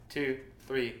2,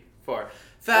 3, 4.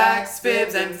 Facts,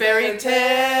 fibs, and fairy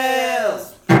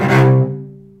tales!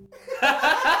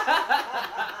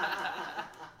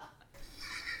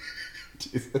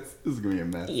 Jesus, this is going to be a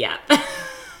mess. Yeah.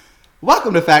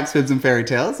 Welcome to Facts, Fibs, and Fairy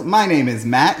Tales. My name is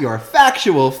Matt, your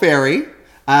factual fairy.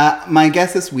 My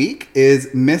guest this week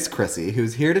is Miss Chrissy,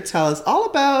 who's here to tell us all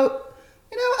about,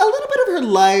 a little bit of her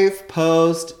life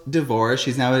post-divorce.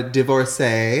 She's now a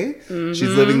divorcee. Mm-hmm. She's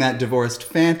living that divorced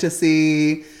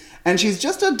fantasy. And she's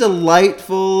just a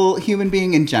delightful human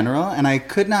being in general. And I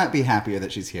could not be happier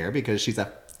that she's here because she's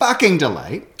a fucking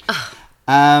delight.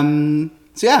 So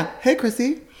yeah, hey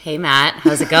Chrissy. Hey Matt,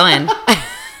 how's it going?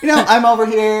 I'm over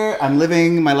here. I'm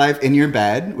living my life in your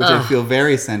bed, which I feel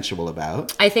very sensual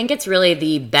about. I think it's really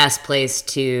the best place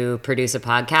to produce a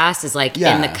podcast is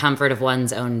in the comfort of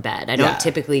one's own bed. I don't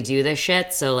typically do this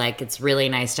shit, so it's really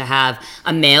nice to have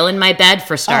a male in my bed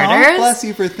for starters. Oh, bless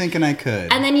you for thinking I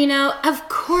could. And then, of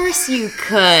course you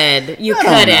could. You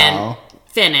couldn't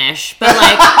finish, but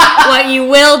what you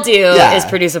will do is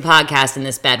produce a podcast in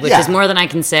this bed, which is more than I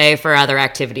can say for other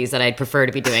activities that I'd prefer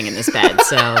to be doing in this bed.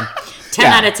 So 10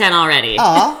 out of 10 already.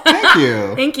 Aw, thank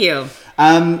you. Thank you.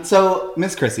 So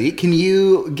Miss Chrissy, can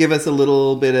you give us a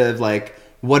little bit of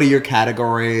what are your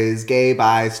categories? Gay,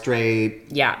 bi, straight?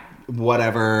 Yeah.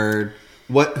 Whatever.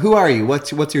 Who are you?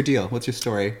 What's your deal? What's your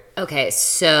story? Okay,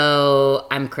 so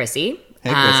I'm Chrissy.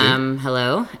 Hey, Chrissy.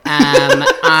 Hello.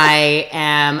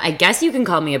 I guess you can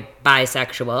call me a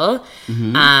bisexual.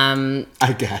 Mm-hmm.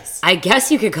 I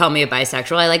guess you could call me a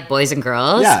bisexual. I like boys and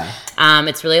girls. Yeah.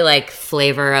 It's really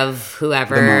flavor of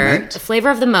whoever. The moment. Flavor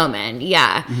of the moment,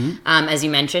 yeah. Mm-hmm. As you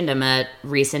mentioned, I'm a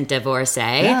recent divorcee.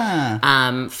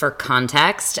 Yeah. For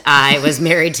context, I was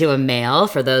married to a male,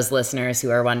 for those listeners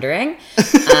who are wondering.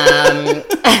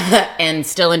 And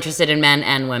still interested in men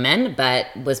and women, but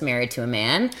was married to a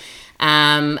man.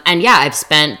 I've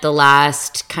spent the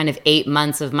last kind of 8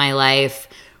 months of my life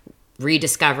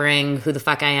rediscovering who the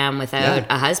fuck I am without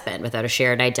a husband, without a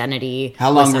shared identity.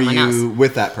 How long were you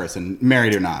with that person,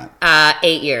 married or not?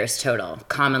 8 years total,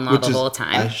 common law the whole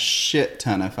time. A shit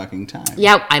ton of fucking time.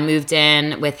 Yeah, I moved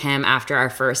in with him after our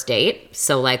first date.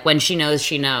 So when she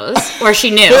knows, or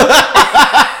she knew.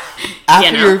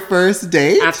 After your first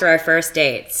date? After our first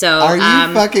date. So are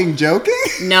you fucking joking?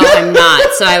 No, I'm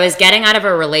not. So I was getting out of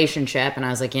a relationship and I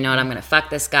was like, you know what, I'm gonna fuck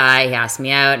this guy. He asked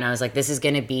me out and I was like, this is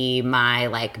gonna be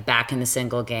my back in the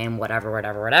single game, whatever.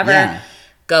 Yeah.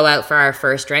 Go out for our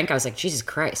first drink. I was like, Jesus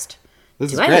Christ.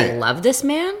 This is great. I love this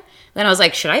man? Then I was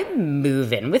like, should I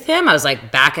move in with him? I was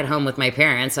back at home with my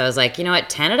parents. I was like, you know what,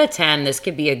 10 out of 10, this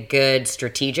could be a good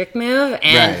strategic move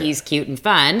and he's cute and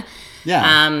fun.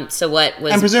 Yeah. And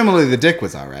presumably the dick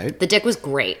was all right. The dick was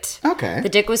great. Okay. The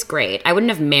dick was great. I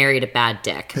wouldn't have married a bad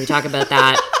dick. Can we talk about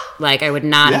that? I would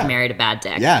not have married a bad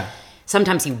dick. Yeah.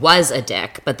 Sometimes he was a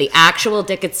dick, but the actual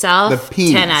dick itself, the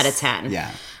penis. 10 out of 10.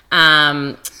 Yeah.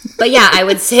 But yeah, I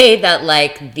would say that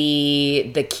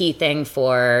the key thing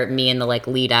for me in the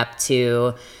lead up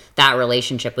to that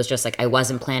relationship was just I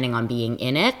wasn't planning on being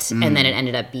in it, and then it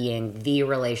ended up being the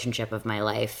relationship of my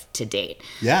life to date.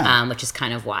 Yeah, which is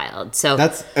kind of wild. So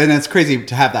that's crazy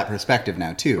to have that perspective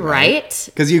now too, right?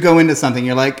 Because you go into something,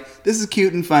 you're like, this is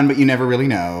cute and fun, but you never really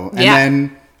know, and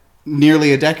then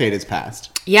nearly a decade has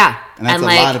passed. Yeah, and that's a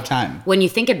lot of time. When you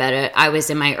think about it, I was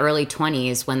in my early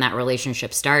 20s when that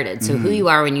relationship started. So who you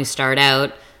are when you start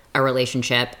out a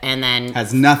relationship and then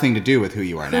has nothing to do with who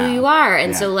you are now. Who you are.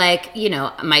 And so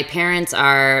my parents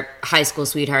are high school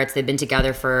sweethearts. They've been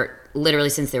together for literally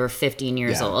since they were 15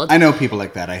 years old. I know people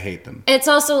like that. I hate them. It's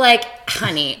also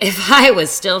honey, if I was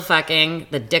still fucking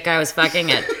the dick I was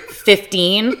fucking at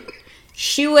 15,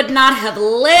 she would not have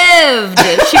lived.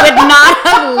 She would not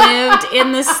have lived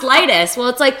in the slightest. Well,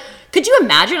 it's could you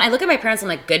imagine? I look at my parents and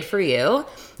I'm good for you.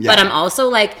 Yeah. But I'm also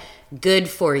good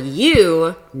for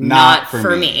you, not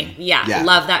for me. Yeah,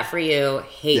 love that for you,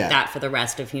 hate that for the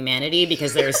rest of humanity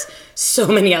because there's so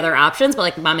many other options.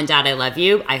 But Mom and Dad, I love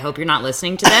you. I hope you're not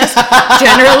listening to this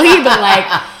generally,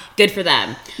 but good for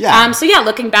them. Yeah. So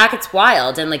looking back, it's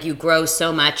wild. And you grow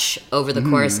so much over the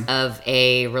course of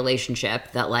a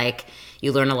relationship that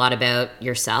you learn a lot about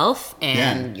yourself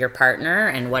and your partner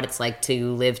and what it's like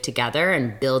to live together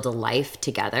and build a life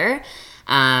together.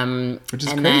 Which is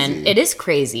crazy. Then it is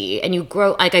crazy. And you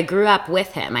grow, I grew up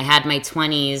with him. I had my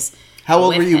 20s. How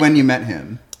old were you when you met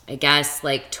him? I guess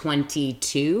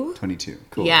 22. 22,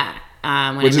 cool. Yeah.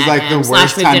 Which is the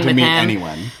worst time to meet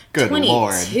anyone. Good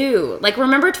 22. Lord.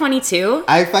 Remember 22?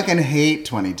 I fucking hate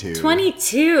 22.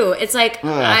 22. It's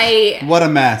what a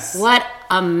mess. What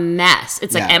a mess.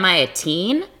 It's am I a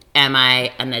teen? am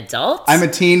I an adult? I'm a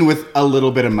teen with a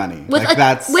little bit of money. With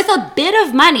Like with a bit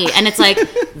of money. And it's like,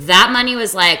 that money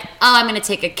was like, oh, I'm going to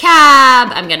take a cab.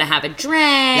 I'm going to have a drink.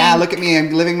 yeah, look at me.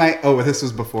 I'm living my... Oh, this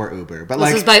was before Uber. But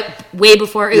This like... was way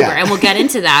before Uber. Yeah. And we'll get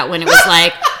into that when it was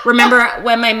like, remember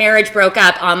when my marriage broke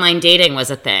up, online dating was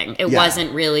a thing. It Yeah.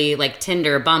 wasn't really like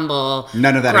Tinder, Bumble,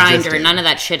 None of that Grindr. existed. None of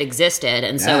that shit existed.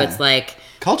 And so Yeah. it's like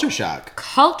Culture shock.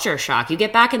 culture shock. You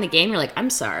get back in the game, you're like, I'm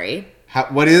sorry.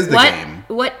 What is the game?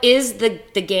 What is the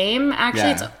game? Actually,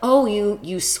 Yeah. it's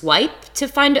you swipe to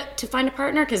find a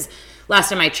partner, because last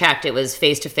time I checked, it was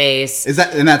face to face.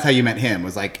 And that's how you met him?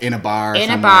 Was like in a bar? In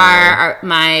a somewhere?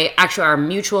 bar. Our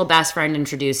mutual best friend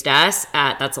introduced us.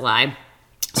 That's a lie.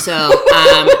 So,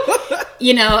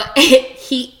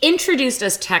 he introduced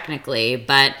us technically,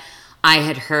 but I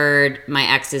had heard my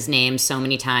ex's name so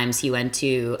many times. He went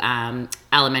to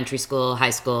elementary school, high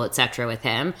school, etc. with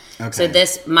him. Okay.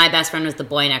 So my best friend was the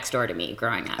boy next door to me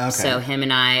growing up. Okay. So him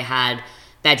and I had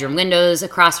bedroom windows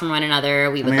across from one another.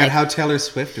 We Oh would my God, how Taylor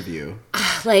Swift of you.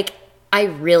 I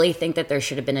really think that there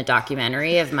should have been a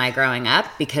documentary of my growing up,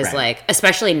 because Right.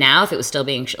 especially now, if it was still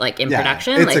being in Yeah,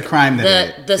 production, it's a crime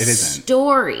that the it isn't.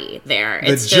 story there,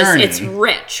 it's journey. it's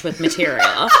rich with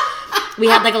material. We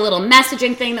had like a little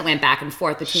messaging thing that went back and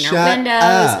forth between our Shut windows,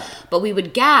 up. but we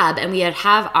would gab and we would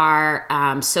have our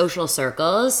social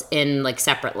circles in like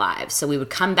separate lives. So we would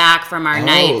come back from our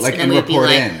nights like, and then and we would be report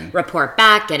like, in. report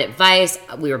back, get advice.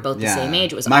 We were both the Yeah. same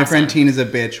age. It was My awesome. friend Tina's a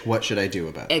bitch. What should I do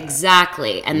about that?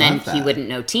 Exactly. And then Love he that. wouldn't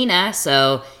know Tina,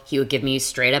 so he would give me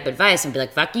straight up advice and be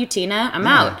like, fuck you, Tina, I'm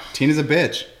Yeah. out. Tina's a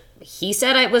bitch. He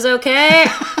said it was okay.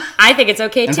 I think it's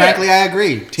okay And too. frankly, I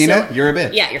agree. Tina, So- you're a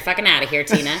bitch. Yeah, you're fucking out of here,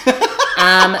 Tina.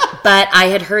 But I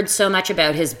had heard so much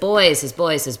about his boys.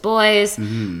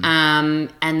 Mm-hmm.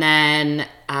 And then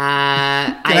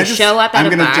I show up at I'm a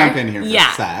gonna bar. jump in here for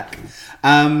Yeah. a sec.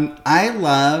 I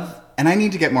love, and I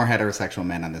need to get more heterosexual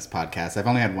men on this podcast. I've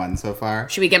only had one so far.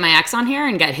 Should we get my ex on here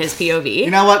and get his POV?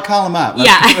 You know what? Call him up.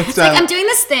 Yeah, Let's, it's like, I'm doing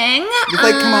this thing. Just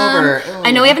like, come over.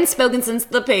 I know we haven't spoken since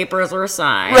the papers were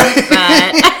signed,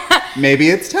 but Maybe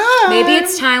it's time. maybe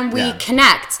it's time we Yeah.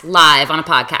 connect live on a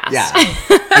podcast. Yeah.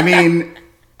 I mean,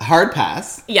 hard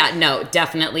pass. Yeah, no,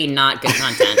 definitely not good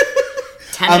content.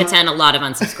 10 out of 10, a lot of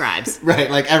unsubscribes. Right.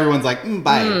 Like everyone's like,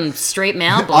 bye. Straight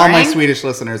mail, boring. All my Swedish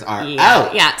listeners are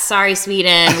out. Yeah, sorry,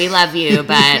 Sweden. We love you,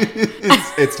 but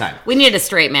It's time. we need a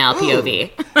straight male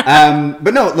POV.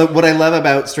 But no, look, what I love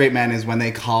about straight men is when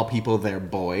they call people their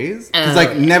boys. Because Oh,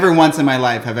 like never once in my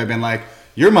life have I been like,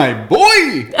 you're my boy.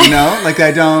 You know, like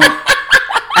I don't,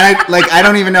 and I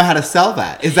don't even know how to sell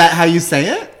that. Is that how you say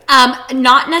it?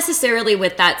 Not necessarily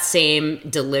with that same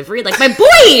delivery, like my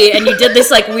boy, and you did this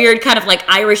like weird kind of like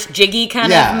Irish jiggy kind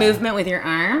Yeah. of movement with your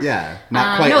arm. Yeah,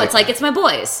 not quite. No, like it's like that. it's my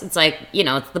boys. It's like,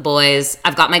 it's the boys.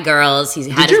 I've got my girls. He's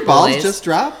had Did his your balls boys. just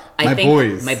drop? I My think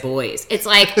boys. my boys. It's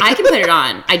like I can put it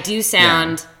on. I do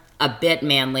sound a bit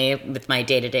manly with my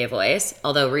day-to-day voice.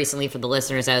 Although recently, for the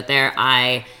listeners out there,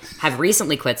 I have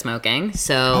recently quit smoking.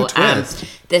 So twist.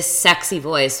 this sexy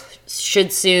voice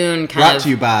should soon Brought to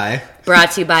you by.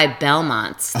 brought to you by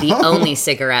Belmont's, the only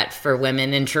cigarette for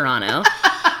women in Toronto.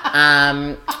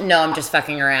 No, I'm just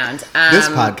fucking around. This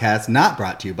podcast not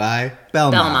brought to you by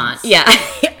Belmont. Belmont. Yeah.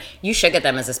 You should get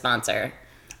them as a sponsor.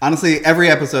 Honestly, every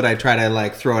episode I try to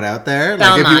like throw it out there.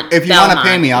 Belmont. Like if you want to pay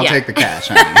Belmont, me, I'll yeah. take the cash,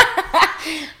 honey.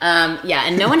 Yeah,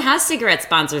 and no one has cigarette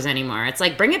sponsors anymore. It's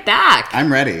like, bring it back.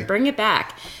 I'm ready. Bring it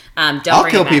back. Don't I'll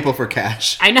bring kill it back. people for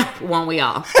cash. I know, won't we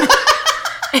all?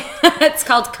 It's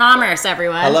called commerce,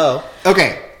 everyone. Hello.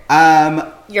 Okay.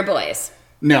 Your boys.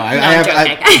 No, I'm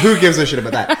joking. who gives a shit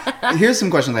about that? Here's some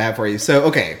questions I have for you. So,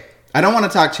 okay, I don't want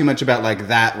to talk too much about like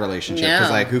that relationship because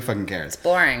No. like who fucking cares?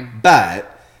 Boring.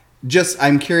 But just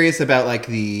I'm curious about like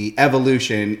the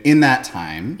evolution in that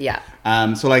time. Yeah.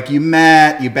 So like you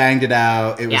met, you banged it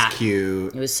out, it was Yeah.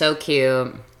 cute, It was so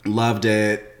cute. loved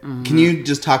it. Mm-hmm. Can you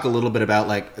just talk a little bit about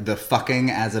like the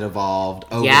fucking as it evolved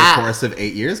over Yeah. the course of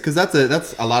 8 years? Because that's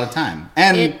a lot of time.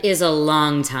 And It is a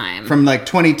long time. from like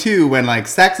 22 when like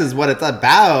sex is what it's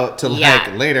about to Yeah.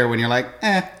 like later when you're like,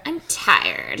 I'm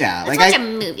tired. Yeah, Let's like watch a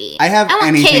movie. I have want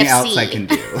anything KFC. else I can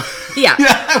do. Yeah.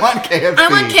 Yeah, I want KFC. I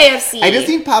want KFC. I just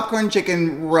need popcorn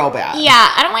chicken real bad. Yeah,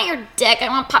 I don't want your dick. I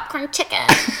want popcorn chicken.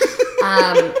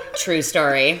 True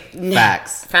story.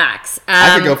 Facts. Facts.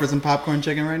 I could go for some popcorn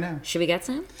chicken right now. Should we get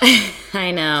some?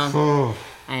 I know. Oh,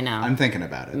 I know. I'm thinking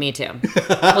about it. Me too.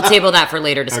 We'll table that for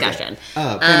later discussion.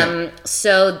 Oh, pin it.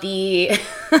 So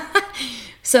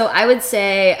so I would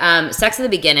say sex at the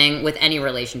beginning with any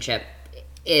relationship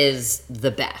is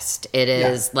the best. It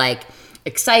is like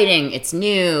exciting, it's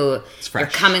new, It's fresh. you're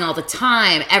coming all the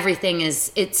time,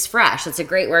 it's fresh. That's a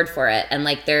great word for it. And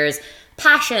like there's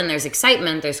passion, there's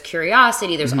excitement, there's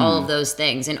curiosity, there's all of those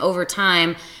things. And over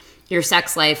time, your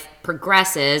sex life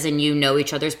progresses and you know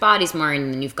each other's bodies more,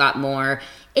 and then you've got more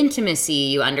intimacy,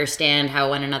 you understand how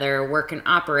one another work and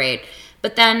operate.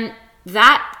 But then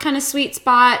that kind of sweet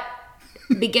spot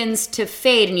begins to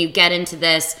fade, and you get into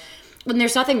this, when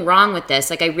there's nothing wrong with this.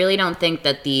 Like, I really don't think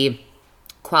that the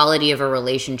quality of a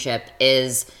relationship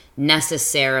is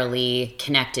necessarily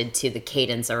connected to the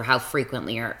cadence or how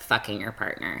frequently you're fucking your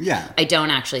partner. Yeah. I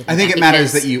don't actually I think that it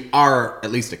matters because- that you are,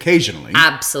 at least occasionally.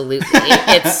 Absolutely.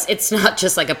 It's not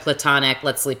just like a platonic,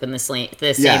 let's sleep in the same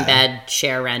Yeah. bed,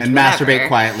 share rent, and whatever. masturbate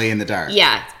quietly in the dark.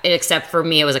 Yeah, except for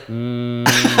me, it was like,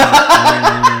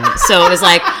 so it was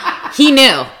like, he knew.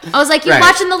 I was like, you Right.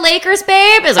 watching the Lakers,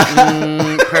 babe? It was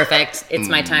like, perfect. It's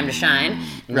my time to shine.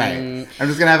 Right. I'm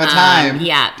just going to have a time.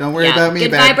 Yeah. Don't worry yeah. about me,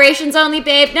 Good babe. vibrations only,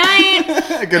 babe. Night.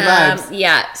 Good vibes.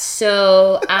 Yeah.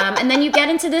 So, and then you get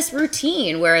into this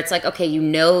routine where it's like, okay, you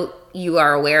know, you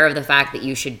are aware of the fact that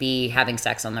you should be having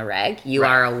sex on the reg. You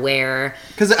are aware.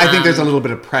 Because I think there's a little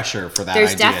bit of pressure for that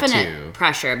There's idea, definite too.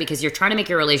 pressure because you're trying to make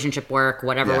your relationship work,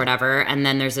 whatever, Yeah. whatever. And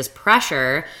then there's this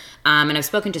pressure. And I've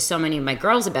spoken to so many of my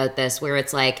girls about this where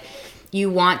it's like, you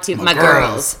want to, my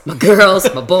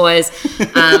boys.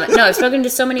 No, I've spoken to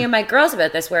so many of my girls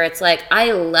about this where it's like,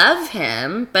 I love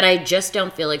him, but I just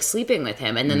don't feel like sleeping with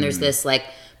him. And then there's this like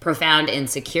profound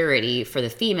insecurity for the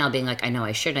female being like, I know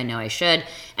I should.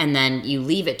 And then you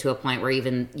leave it to a point where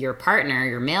even your partner,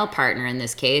 your male partner in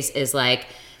this case, is like,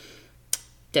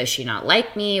 does she not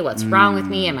like me? What's wrong with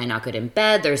me? Am I not good in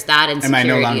bed? There's that insecurity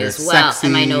no longer as well. sexy?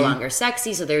 Am I no longer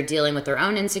sexy? So they're dealing with their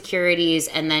own insecurities.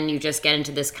 And then you just get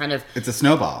into this kind of, It's a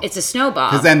snowball. it's a snowball.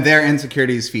 Because then their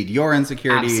insecurities feed your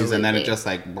insecurities, and then it Absolutely. just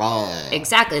like, blah.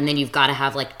 Exactly. And then you've got to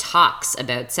have like talks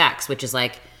about sex, which is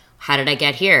like, how did I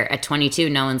get here? At 22,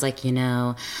 no one's like,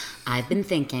 I've been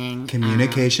thinking.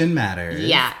 Communication matters.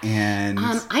 Yeah. And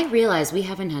I realize we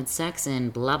haven't had sex in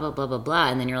blah, blah, blah, blah, blah.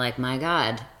 And then you're like, my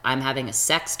God, I'm having a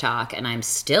sex talk and I'm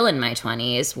still in my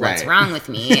 20s. What's Right. wrong with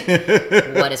me?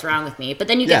 What is wrong with me? But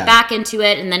then you Yeah. get back into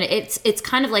it, and then it's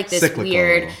kind of like this Cyclical.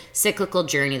 weird cyclical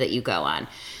journey that you go on.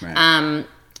 Right.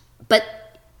 But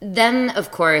then,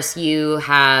 of course, you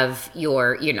have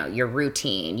your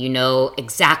routine. You know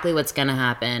exactly what's going to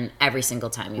happen every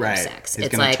single time you right. have sex. He's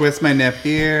It's going to like, twist my nip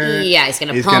here. yeah, he's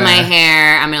gonna pull my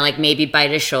hair. I'm gonna like maybe bite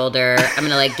his shoulder. I'm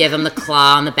gonna like give him the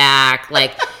claw on the back,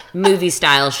 like movie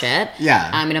style shit. Yeah.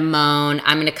 I'm gonna moan.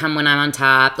 I'm gonna come when I'm on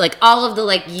top. Like all of the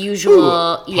like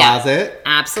usual. Pause it.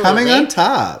 Absolutely. Coming on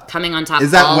top. Coming on top.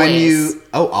 Is that always. when you?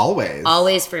 Oh, always.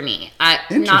 Always for me. Not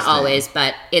Interesting. always,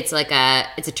 but it's like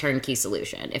it's a turnkey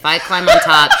solution. If I climb on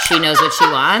top, she knows what she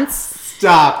wants.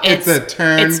 Stop. It's a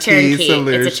turnkey solution.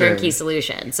 It's a turnkey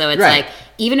solution. So it's Right. like,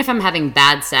 even if I'm having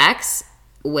bad sex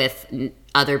with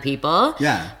other people,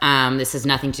 Yeah. this has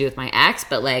nothing to do with my ex,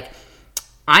 but like,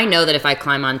 I know that if I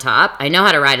climb on top, I know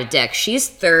how to ride a dick. She's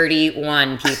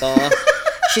 31, people.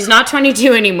 She's not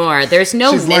 22 anymore. There's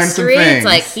no She's learned some mystery. It's things.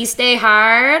 like, he stay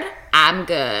hard, I'm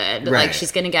good. Right. Like,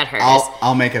 she's gonna get hers.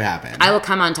 I'll make it happen. I will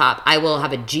come on top. I will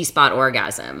have a G-spot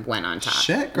orgasm when on top.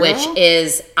 Shit, girl. Which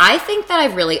is, I think that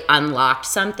I've really unlocked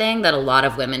something that a lot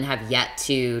of women have yet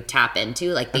to tap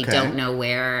into. Like, they Okay. don't know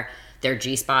where their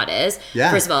G-spot is. Yeah.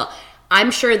 First of all, I'm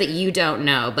sure that you don't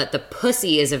know, but the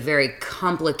pussy is a very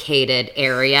complicated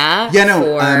area. Yeah,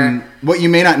 no. For, What you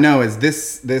may not know is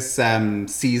this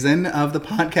season of the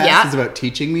podcast Yeah. is about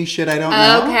teaching me shit I don't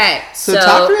know. Okay, So, so-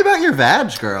 talk to me about your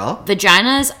vag, girl.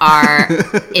 vaginas are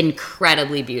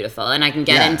incredibly beautiful, and I can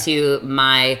get Yeah. into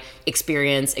my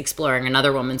experience exploring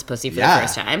another woman's pussy for Yeah. the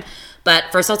first time. But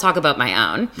first, I'll talk about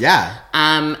my own. Yeah.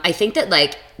 I think that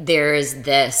like there's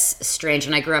this strange,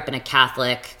 and I grew up in a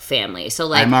Catholic family, so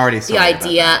like I'm already the sorry about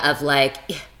idea that. of like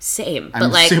same, I'm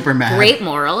but like super mad. great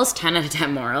morals, 10 out of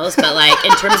 10 morals, but like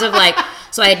in terms of like,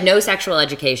 so I had no sexual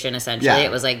education essentially. Yeah.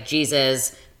 It was like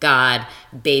Jesus, God,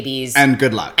 babies, And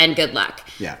good luck. and good luck.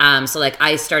 Yeah. So like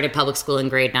I started public school in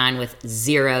grade 9 with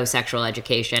zero sexual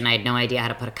education. I had no idea how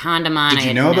to put a condom on. Did I you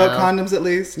had know about no- condoms at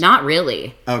least? Not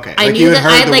really. Okay. I Like, knew you had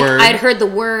that heard the word. I'd heard the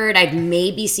word. I'd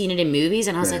maybe seen it in movies,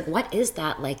 and I was Right. like, "What is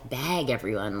that like bag,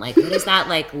 everyone? Like, what is that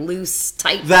like loose,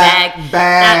 tight That bag?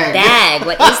 bag. That bag.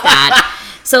 What is that?"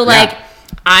 So like, Yeah.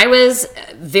 I was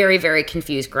very, very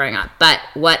confused growing up. But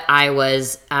what I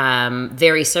was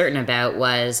very certain about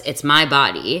was it's my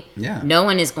body. Yeah. No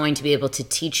one is going to be able to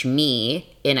teach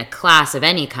me in a class of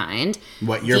any kind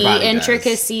What your the body does.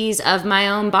 intricacies of my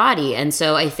own body. And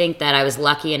so I think that I was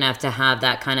lucky enough to have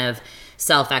that kind of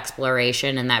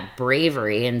self-exploration and that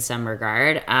bravery in some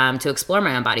regard to explore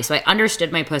my own body. So I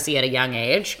understood my pussy at a young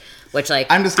age, which like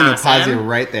I'm just going to pause you awesome.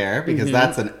 right there because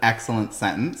that's an excellent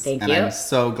sentence. Thank and you. I'm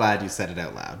so glad you said it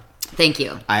out loud. Thank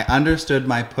you. I understood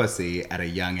my pussy at a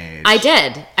young age. I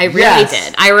did. I really Yes.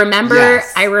 did. I remember.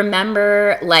 Yes. I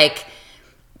remember like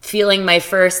feeling my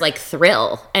first like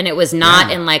thrill, and it was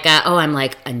not in like a I'm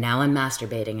like and now I'm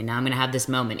masturbating and now I'm gonna have this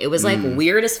moment. It was like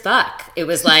weird as fuck. It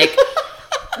was like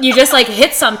you just like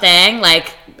hit something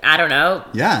like I don't know.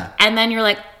 Yeah. And then you're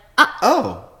like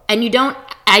Oh. and you don't.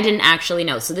 I didn't actually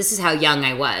know. So this is how young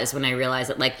I was when I realized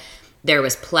that like there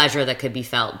was pleasure that could be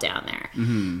felt down there.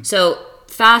 Mm-hmm. So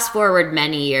fast forward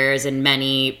many years and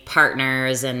many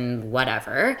partners and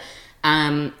whatever.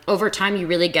 Over time, you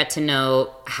really get to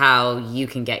know how you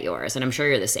can get yours, and I'm sure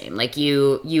you're the same. Like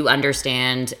you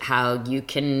understand how you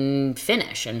can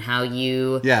finish and how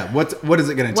you Yeah. What is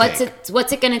it going to take?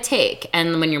 what's it going to take.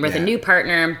 And when you're with Yeah. a new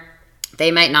partner,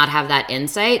 they might not have that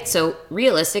insight. So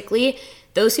realistically,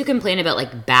 those who complain about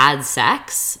like bad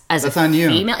sex as That's a on you.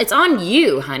 female, it's on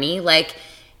you, honey. Like,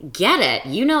 get it.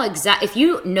 You know if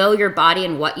you know your body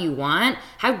and what you want,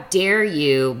 how dare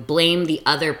you blame the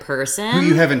other person Who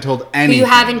you haven't told who anything. you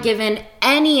haven't given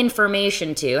any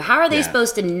information to? How are they Yeah.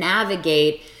 supposed to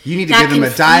navigate? You need to that give them a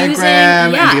confusing-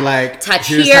 diagram and be like, touch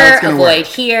here's how here, it's gonna avoid work.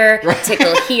 here,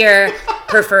 tickle here,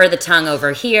 prefer the tongue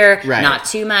over here, Right. not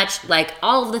too much, like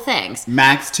all of the things.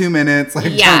 Max 2 minutes.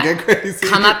 Like, Yeah. don't get crazy.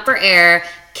 Come up for air,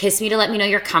 kiss me to let me know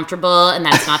you're comfortable and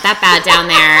that it's not that bad down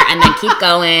there, and then keep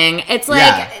going. It's like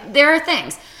Yeah. there are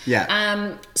things.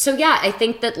 Yeah. So yeah, I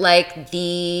think that like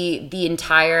the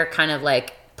entire kind of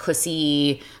like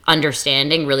pussy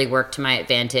understanding really worked to my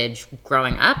advantage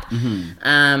growing up.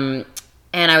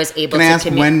 And I was able Can I to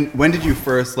ask when did you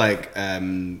first like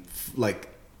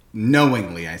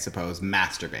knowingly, I suppose,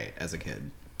 masturbate as a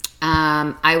kid?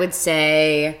 I would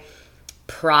say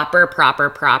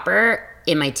proper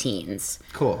in my teens.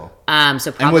 Cool.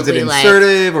 So probably And was it like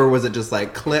insertive or was it just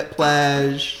like clit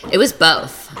pleasure? it was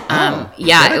both. Yeah,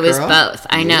 get it, it was girl. both.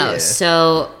 I know. Yeah.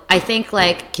 So I think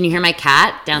like, can you hear my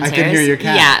cat downstairs? I can hear your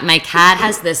cat. Yeah, my cat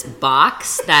has this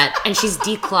box and she's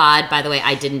declawed. By the way,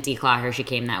 I didn't declaw her. She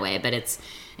came that way, but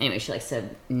anyway, she likes to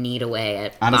knead away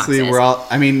at Honestly,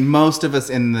 boxes. most of us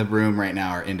in the room right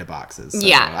now are into boxes. So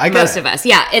Yeah, I get most it. of us.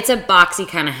 Yeah, it's a boxy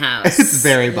kind of house. It's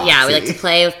very boxy. Yeah, we like to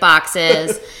play with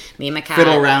boxes. Me and my cat.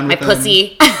 Fiddle around my with them.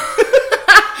 pussy.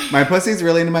 My pussy's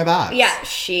really into my box. Yeah,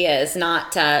 she is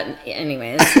not.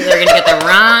 Anyways, they're gonna get the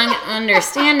wrong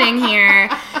understanding here.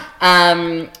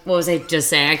 What was I just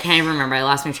saying? I can't even remember. I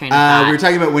lost my train of thought. We were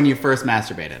talking about when you first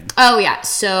masturbated. Oh yeah,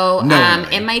 so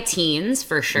Knowingly. in my teens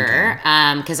for sure,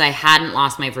 because I hadn't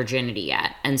lost my virginity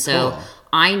yet, and so Cool.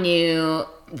 I knew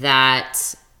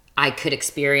that I could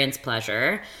experience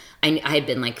pleasure. I had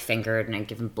been like fingered and I'd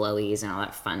given blowies and all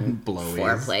that fun Blowies.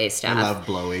 foreplay stuff. I love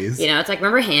blowies. You know, it's like,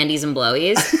 remember handies and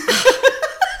blowies?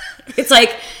 It's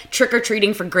like trick or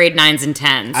treating for grade 9s and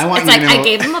 10s. I want it's you like to know- I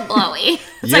gave him a blowy.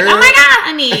 It's like, Your- oh my god,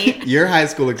 honey. Your high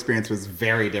school experience was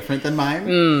very different than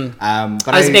mine. But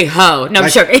I was a big hoe. No, I'm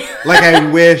like, joking. like I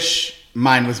wish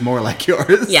mine was more like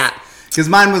yours. Yeah. Because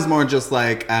mine was more just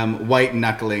like white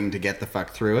knuckling to get the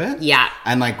fuck through it. Yeah.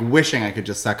 And like wishing I could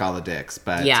just suck all the dicks,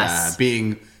 but Yes.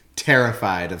 being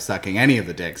terrified of sucking any of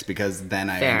the dicks because then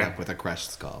I Fair. end up with a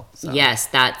crushed skull. So. Yes,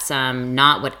 that's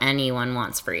not what anyone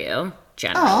wants for you, Aw,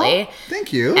 generally.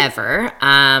 thank you. Ever.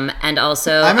 And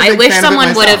also, I'm a I big wish fan of it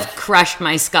someone would have myself. crushed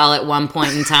my skull at one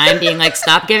point in time, being like,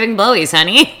 stop giving blowies,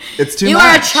 honey. It's too You are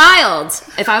a much." child.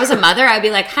 If I was a mother, I'd be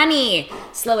like, honey,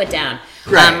 slow it down.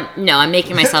 Right. No, I'm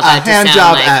making myself A out to hand sound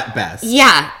job like... at best.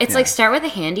 Yeah, it's Yeah. like start with a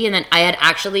handy, and then I had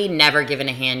actually never given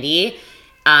a handy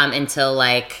until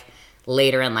like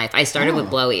later in life. I started with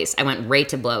blowies. I went right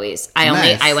to blowies.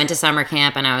 Nice. I went to summer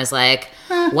camp and I was like,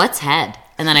 what's head?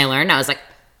 And then I learned, I was like,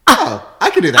 Oh,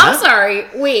 I could do that. I'm sorry.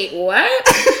 Wait, what?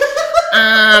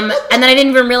 And then I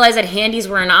didn't even realize that handies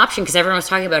were an option because everyone was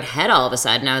talking about head all of a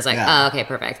sudden. I was like, Yeah. oh, okay,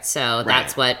 perfect. So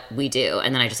that's what we do.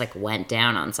 And then I just like went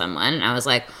down on someone and I was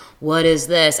like, what is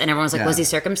this? And everyone was like, Yeah. was he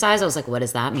circumcised? I was like, what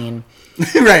does that mean?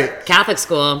 Right. Catholic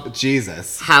school.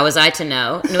 Jesus. How was I to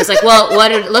know? And it was like, well, what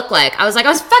did it look like? I was like, I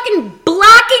was fucking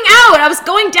blacking out. I was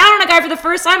going down on a guy for the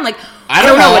first time. Like, I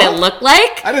don't know what it looked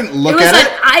like. I didn't look it was at like,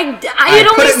 it. I I had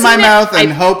put only it in my seen mouth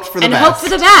and hoped for the and best. hoped for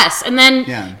the best. And then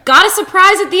Yeah. got a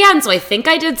surprise at the end. So I think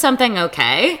I did something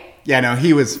okay. Yeah, no,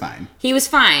 he was fine. He was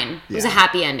fine. It was a Yeah.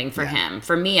 happy ending for him.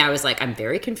 For me, I was like, I'm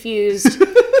very confused.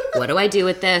 What do I do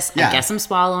with this? Yeah. I guess I'm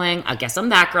swallowing. I guess I'm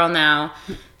that girl now.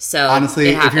 So Honestly, it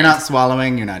if you're happened. not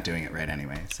swallowing, you're not doing it right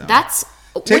anyway. So That's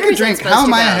take where a is it drink. supposed How to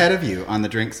am I go? ahead of you on the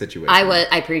drink situation?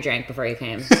 I pre-drank before you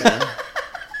came. So.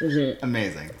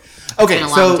 Amazing. Okay, been a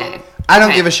so long day. I don't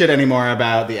Okay. give a shit anymore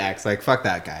about the ex. Like, fuck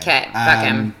that guy. Okay, fuck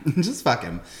him. Just fuck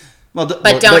him. Well,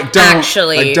 But don't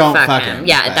actually don't fuck him.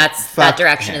 Yeah, but that fuck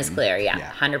direction him. is clear.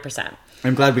 Yeah, 100%.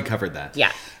 I'm glad we covered that.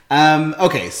 Yeah.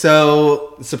 Okay,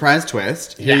 so surprise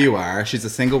twist. Here Yeah. you are. She's a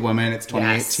single woman. It's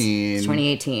 2018. It's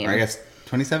 2018. Or I guess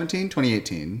 2017,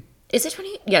 2018. Is it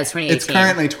 20? Yeah, it's 2018. It's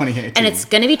currently 2018. And it's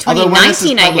going to be Although when this is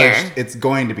 2019, I hear. published, it's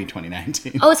going to be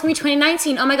 2019. Oh, it's going to be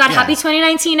 2019. Oh my God, Yeah. happy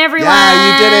 2019, everyone. Yeah,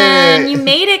 you did it. You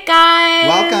made it, guys.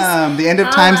 Welcome. The end of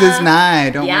times is nigh.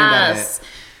 Don't worry about it.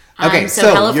 Okay,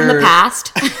 so hello from the you're-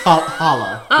 past.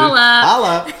 Holla.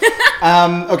 Holla.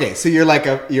 Holla. Okay, so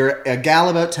you're a gal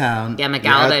about town. Yeah, I'm a You're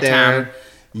gal out about there. town.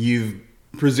 You've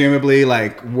presumably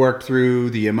like worked through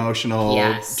the emotional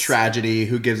Yes. tragedy.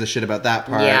 Who gives a shit about that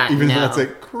part? Yeah, Even though no. that's a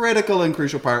critical and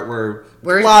crucial part, we're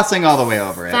We're glossing all the way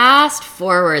over it. Fast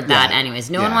forward that, Yeah. anyways.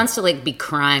 No one Yeah. wants to like be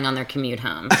crying on their commute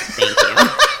home. Thank you.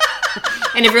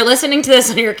 And if you're listening to this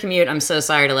on your commute, I'm so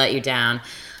sorry to let you down.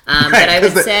 But I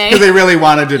would say because they really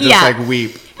wanted to just Yeah. like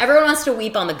weep. everyone wants to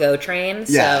weep on the GO train.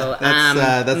 Yeah, So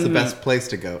that's the best place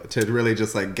to go to really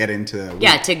just like get into.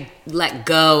 yeah, to let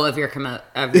go of your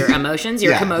emotions,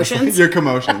 your Yeah, commotions. your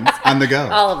commotions on the go.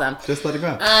 All of them. Just let it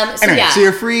go. So anyway, yeah, so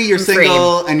you're free, you're I'm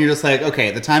single, and you're just like,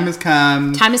 okay, the time has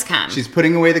come. Time has come. She's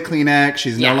putting away the Kleenex.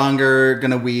 She's Yeah. no longer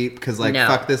gonna weep because like No.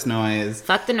 fuck this noise.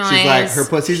 Fuck the noise. She's like her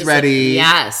pussy's She's ready. like,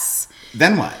 yes.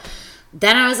 Then what?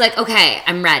 Then I was like, okay,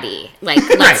 I'm ready. Like,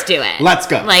 let's Right. do it. Let's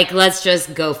go. Like, let's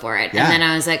just go for it. Yeah. And then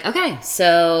I was like, okay,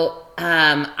 so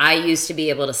I used to be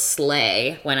able to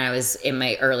slay when I was in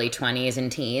my early 20s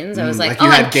and teens. I was like, like you oh,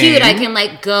 I'm had cute. I game? can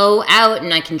like go out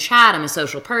and I can chat. I'm a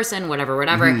social person, whatever.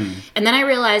 Mm-hmm. And then I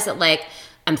realized that like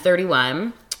I'm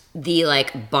 31. The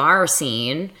like bar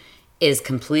scene is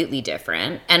completely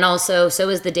different. And also, so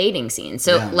is the dating scene.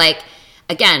 So Yeah. like,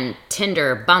 again,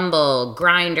 Tinder, Bumble,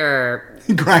 Grindr,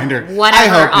 Grinder. whatever, I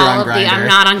hope you're all on of the. Grindr. I'm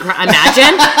not on.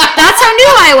 Imagine that's how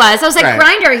new I was. I was like, Right.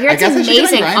 Grindr. Here I it's guess I should get on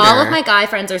amazing. Grindr. All of my guy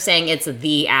friends are saying it's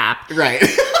the app. Right.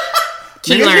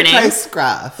 Key Maybe I should learning. try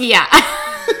Scruff. Yeah.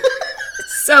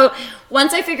 So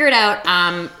once I figured out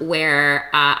where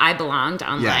I belonged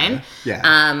online,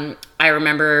 Yeah. I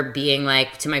remember being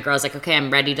like to my girls, like, okay,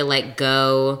 I'm ready to like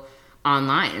go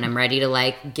online and I'm ready to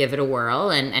like give it a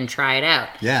whirl and try it out.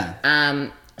 Yeah.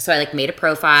 So I like made a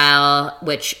profile,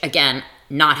 which again,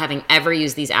 not having ever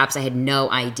used these apps, I had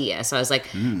no idea. So I was like,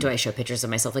 do I show pictures of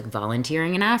myself like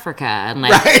volunteering in Africa? And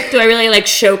like, Right. do I really like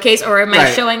showcase, or am I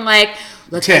Right. showing like,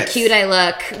 look Tits. how cute I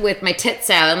look with my tits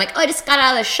out? I'm like, oh, I just got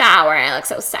out of the shower. I look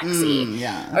so sexy.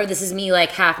 yeah. Or this is me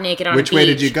like half naked on a Which beach. way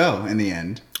did you go in the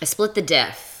end? I split the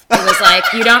diff. It was like,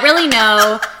 you don't really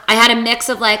know. I had a mix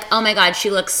of like, oh my God, she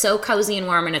looks so cozy and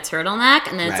warm in a turtleneck.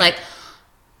 And then it's Right. like,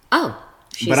 oh,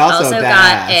 she's But also also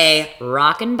that got a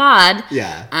rockin' bod.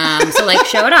 Yeah. So like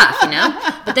show it off, you know?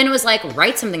 But then it was like,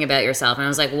 write something about yourself. And I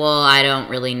was like, well, I don't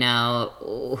really know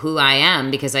who I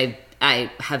am because I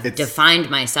have defined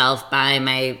myself by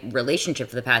my relationship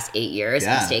for the past 8 years,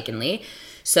 Yeah. mistakenly.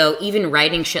 So even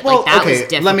writing shit like that was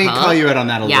difficult. Let me call you out on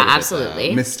that a little bit. Yeah, absolutely.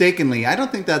 Though. Mistakenly, I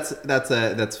don't think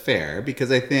that's fair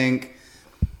because I think,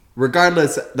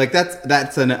 regardless, like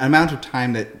that's an amount of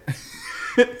time that.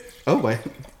 Oh wait,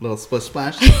 little splish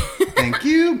splash. Thank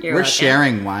you. You're We're welcome.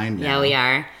 sharing wine now. Yeah, we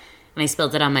are. And I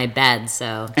spilled it on my bed,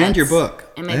 so. And your that's-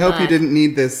 book. And my I hope you book. didn't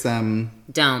need this.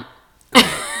 Don't.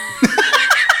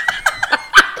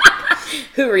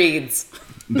 Who reads?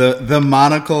 The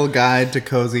Monocle Guide to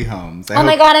Cozy Homes. Oh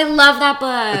my God, I love that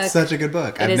book. It's such a good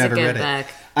book. I've is a never good read book.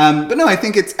 it. But no, I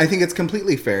think it's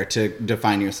completely fair to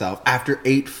define yourself after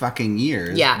 8 fucking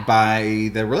years Yeah. by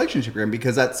the relationship you're in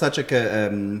because that's such a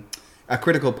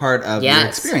critical part of your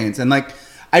Yes. experience. And like,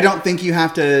 I don't think you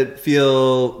have to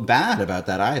feel bad about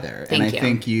that either. Thank and I you.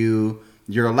 think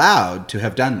you're allowed to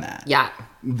have done that. Yeah.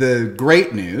 The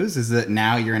great news is that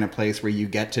now you're in a place where you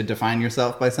get to define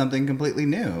yourself by something completely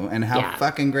new. And how Yeah.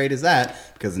 fucking great is that?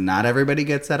 Because not everybody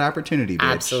gets that opportunity,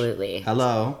 bitch. Absolutely.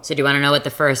 Hello. So do you want to know what the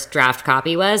first draft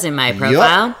copy was in my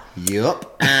profile?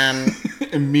 Yup. Um,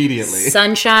 Immediately.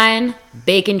 Sunshine,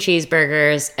 bacon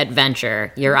cheeseburgers,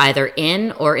 adventure. You're either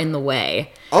in or in the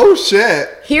way. Oh shit.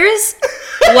 Here's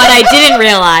what I didn't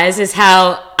realize is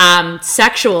how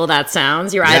sexual that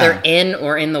sounds. You're either Yeah. in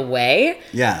or in the way.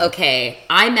 Yeah. Okay.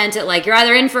 I meant it like you're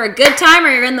either in for a good time or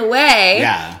you're in the way.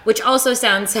 Yeah. Which also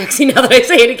sounds sexy now that I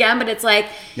say it again, but it's like,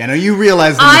 Yeah, no, you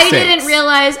realize the I mistakes. didn't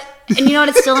realize, and you know what?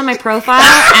 It's still in my profile,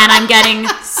 and I'm getting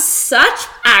such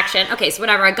action. Okay, so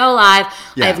whatever. I go live.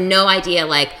 Yeah. I have no idea,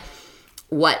 like,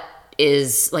 what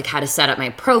is like how to set up my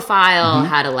profile,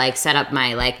 how to like set up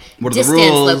my like What are the distance,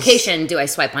 rules? location. Do I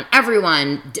swipe on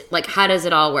everyone? Like, how does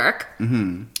it all work?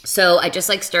 So I just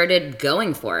like started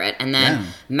going for it, and then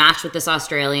matched with this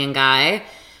Australian guy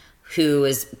who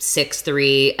was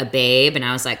 6'3", a babe, and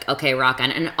I was like, okay, rock on.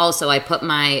 And also I put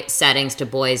my settings to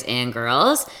boys and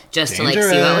girls just to like see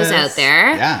what was out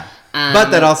there. Yeah. But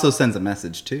that also sends a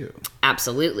message too.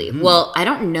 Absolutely. Well, I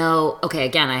don't know. Okay,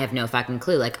 again, I have no fucking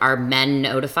clue. Like, are men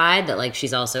notified that like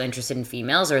she's also interested in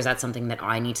females, or is that something that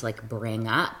I need to like bring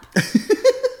up?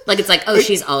 Like, it's like, oh,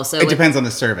 she's also. It depends on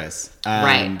the service,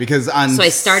 Right. Because on So I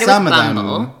started some with of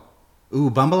Bumble. them,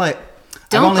 Bumble.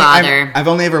 Don't bother. I've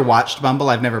only ever watched Bumble.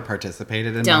 I've never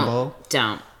participated in Bumble.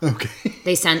 Don't. Okay.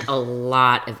 They send a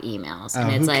lot of emails, and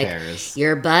Oh, it's who like, cares?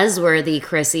 you're buzzworthy,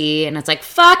 Chrissy, and it's like,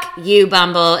 fuck you,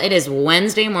 Bumble. It is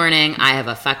Wednesday morning. I have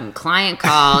a fucking client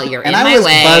call. You're And in I my was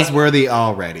way. buzzworthy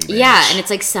already. Bitch. Yeah, and it's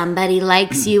like, somebody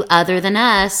likes you other than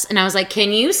us. And I was like,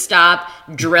 can you stop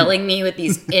drilling me with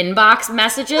these inbox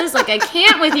messages? Like, I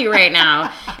can't with you right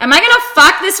now. Am I going to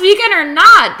fuck this weekend or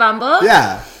not, Bumble?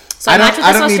 Yeah. So I matched with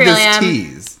this don't need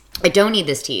Australian. this tease. I don't need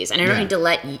this tease, and I don't Yeah.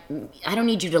 need to I don't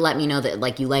need you to let me know that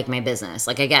like you like my business.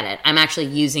 Like, I get it. I'm actually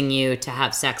using you to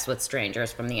have sex with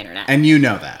strangers from the internet, And you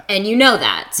know that. and you know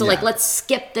that. So like, Yeah. let's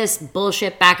skip this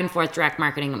bullshit back and forth direct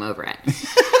marketing. I'm over it.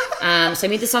 So I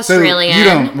meet this So Australian. you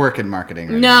don't work in marketing.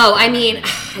 Or No, anything.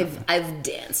 I mean, I've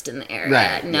danced in the area.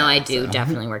 Right, No, yeah, I do so,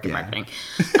 definitely work in yeah. marketing.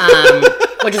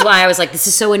 Which is why I was like, this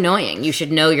is so annoying. You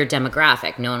should know your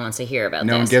demographic. No one wants to hear about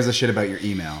No this. one gives a shit about your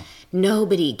email.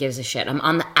 Nobody gives a shit. I'm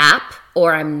on the app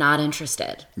or I'm not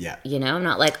interested. Yeah. You know, I'm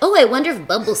not like, oh, I wonder if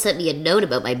Bumble sent me a note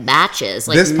about my matches.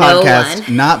 Like, This no podcast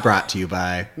one. not brought to you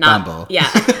by Not, Bumble. Yeah.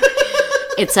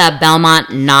 It's a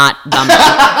Belmont, not Bumble.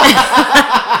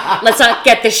 Let's not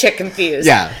get this shit confused.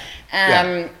 Yeah.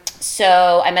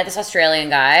 So I met this Australian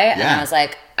guy, and Yeah. I was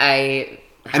like,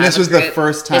 And this was the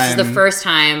first This is the time- first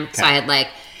time. So Okay. I had like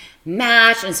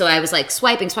matched, and so I was like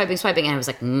swiping, and I was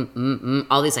like,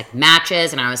 all these like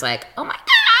matches, and I was like, oh my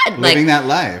god, Living like that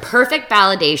life. perfect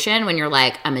validation when you're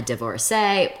like, I'm a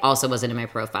divorcee. Also wasn't in my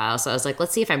profile, so I was like,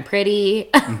 let's see if I'm pretty.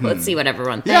 Let's see what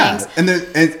everyone Yeah. thinks. And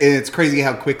it's crazy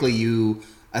how quickly you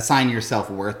assign your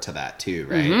self-worth to that too,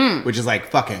 right? Which is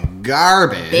like fucking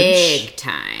garbage. Big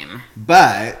time.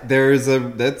 But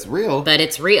that's real. But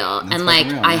it's real. And like,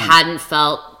 fucking real, I yeah. hadn't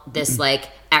felt this like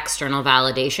external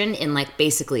validation in like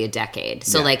basically a decade.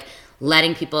 So Yeah. like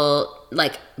letting people,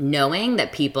 like knowing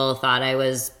that people thought I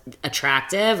was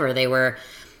attractive or they were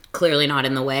clearly not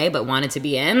in the way but wanted to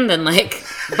be in, then like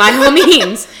by all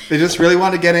means. They just really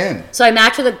want to get in. So I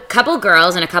matched with a couple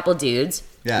girls and a couple dudes.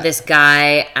 Yeah. This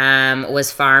guy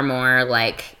was far more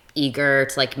like eager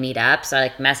to like meet up. So I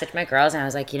like messaged my girls and I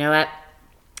was like, you know what?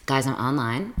 Guys, I'm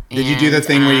online. Did you do the and,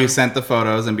 thing where you sent the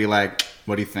photos and be like,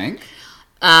 what do you think?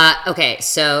 Okay,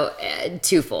 so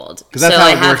twofold. 'Cause that's so how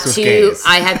I it have works with two. gays.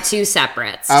 I have two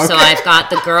separates. Okay. So I've got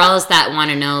the girls that want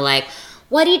to know like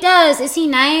what he does. Is he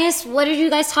nice? What did you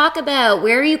guys talk about?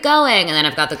 Where are you going? And then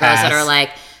I've got the girls that Pass. are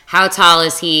like, how tall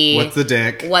is he? What's the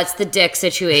dick? What's the dick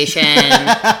situation?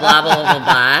 blah blah blah blah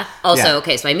blah. Also, Yeah.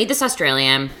 okay, so I meet this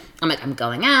Australian. I'm like, I'm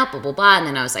going out. Blah blah blah. And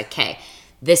then I was like, okay.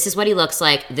 This is what he looks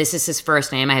like. This is his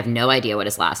first name. I have no idea what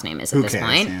his last name is at Who this cares,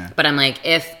 point. yeah. But I'm like,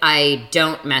 if I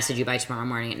don't message you by tomorrow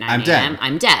morning at 9 I'm a.m., dead.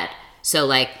 I'm dead. So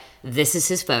like, this is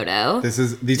his photo.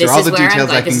 These are all the where I'm details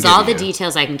going. I can This is give all the you.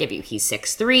 details I can give you. He's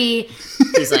 6'3".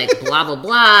 He's like blah blah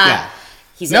blah. Yeah.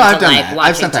 He's No, into I've done like that. I've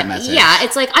watching. sent that message. Yeah,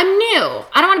 it's like I'm new.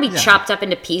 I don't want to be Yeah. chopped up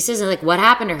into pieces. And like, what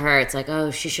happened to her? It's like, oh,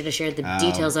 she should have shared the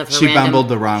details of her. She random, bumbled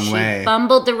the wrong way. She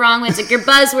bumbled the wrong way. It's like you're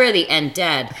buzzworthy and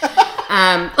dead.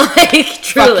 Like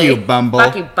truly. you, Bumble.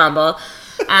 Fuck you, Bumble.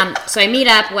 So I meet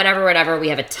up, whatever. We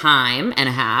have a time and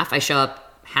a half. I show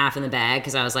up half in the bag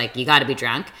because I was like, you got to be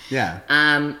drunk. Yeah.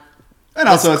 Um, And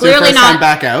also, it's your clearly first time not-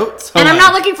 back out. So and I'm like-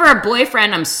 not looking for a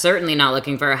boyfriend. I'm certainly not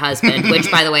looking for a husband, which,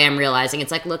 by the way, I'm realizing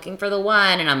it's like looking for the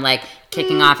one. And I'm like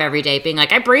kicking off every day being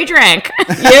like, I pre-drank.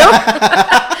 You?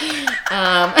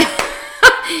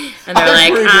 And they're I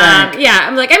like, pre-drank. yeah.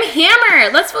 I'm like, I'm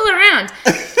hammered. Let's fool around.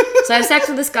 So I have sex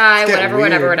with this guy, It's getting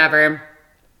whatever.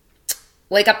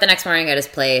 Wake up the next morning at his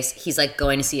place. He's like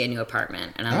going to see a new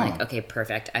apartment. And I'm Oh. like, okay,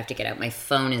 perfect. I have to get out. My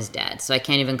phone is dead. So I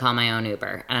can't even call my own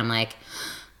Uber. And I'm like,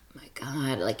 my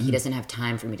God, like he doesn't have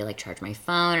time for me to like charge my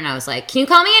phone. And I was like, can you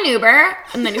call me an Uber?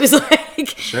 And then he was like,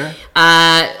 Sure.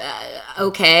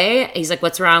 okay. He's like,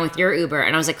 what's wrong with your Uber?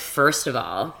 And I was like, first of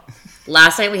all,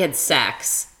 last night we had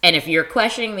sex. And if you're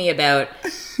questioning me about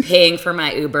paying for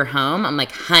my Uber home, I'm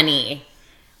like, honey,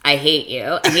 I hate you.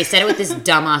 And he said it with this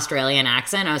dumb Australian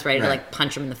accent. I was ready to Right. like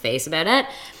punch him in the face about it.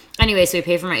 Anyway, so we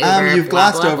pay for my Uber. You've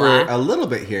blah, glossed blah, over blah. a little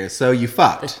bit here, so you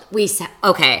fucked.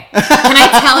 Okay. Can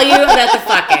I tell you about the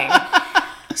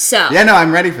fucking? So. Yeah, no,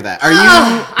 I'm ready for that. Are you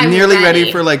I'm nearly ready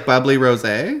ready for like bubbly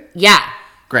rosé? Yeah.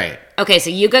 Great. Okay,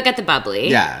 so you go get the bubbly.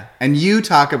 Yeah, and you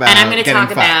talk about And I'm going to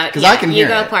talk about because I can hear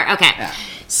you go it. part. Okay. Yeah.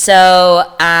 So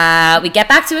we get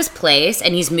back to his place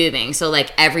and he's moving. So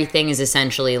like everything is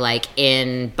essentially like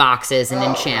in boxes and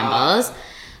in shambles. God.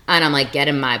 And I'm like, get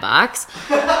in my box.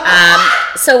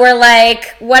 So we're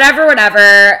like,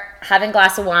 whatever, having a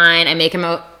glass of wine. I make him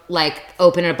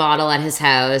open a bottle at his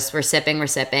house. We're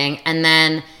sipping. And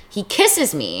then he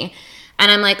kisses me.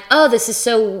 And I'm like, oh, this is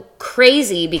so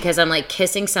crazy because I'm like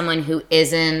kissing someone who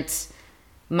isn't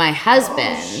my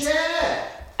husband. Oh, shit.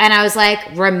 And I was like,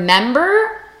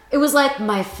 remember? It was like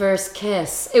my first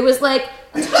kiss. It was like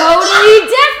totally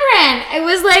different. It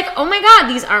was like, oh my God,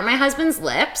 these aren't my husband's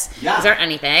lips. Yeah. These aren't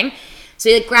anything. So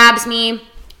he like grabs me,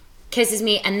 kisses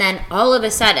me, and then all of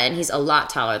a sudden, he's a lot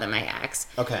taller than my ex.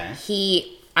 Okay.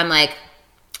 I'm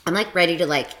like ready to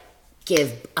like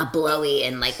give a blowy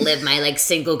and like live my like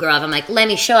single girl. I'm like, let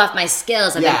me show off my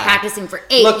skills. I've been practicing for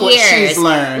 8 years. Look what she's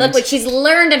learned. Look what she's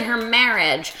learned in her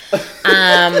marriage.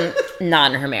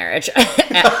 Not in her marriage in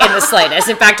the slightest.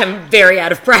 In fact, I'm very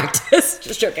out of practice.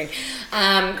 Just joking.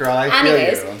 Girl, I feel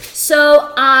you.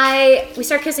 So we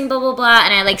start kissing, blah, blah, blah.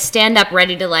 And I like stand up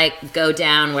ready to like go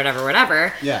down,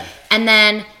 whatever. Yeah. And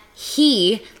then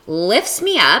he lifts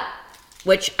me up,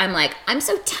 which I'm like, I'm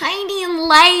so tiny and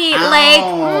light. Ow.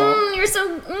 Like, you're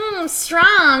so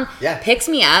strong. Yeah. Picks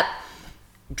me up,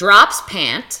 drops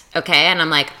pant, okay? And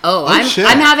I'm like, shit.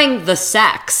 I'm having the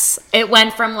sex. It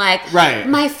went from like, right.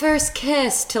 my first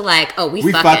kiss to like, we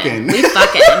fucking.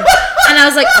 fucking. And I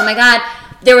was like, oh my God.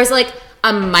 There was like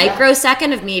a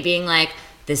microsecond of me being like,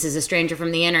 this is a stranger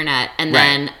from the internet. And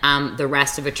then the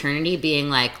rest of eternity being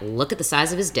like, look at the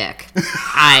size of his dick.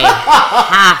 I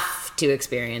have to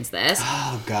experience this.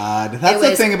 Oh God, that's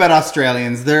the thing about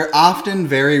Australians. They're often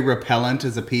very repellent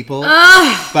as a people.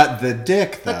 But the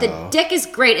dick, though. But the dick is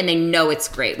great, and they know it's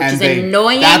great, which is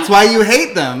annoying. That's why you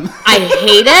hate them. I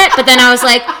hate it, but then I was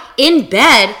like, in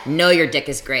bed, know your dick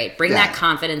is great. Bring that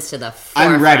confidence to the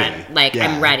forefront. I'm ready. Like,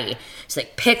 I'm ready. She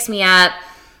like picks me up.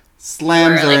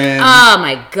 Slams her in. Oh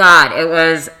my God, it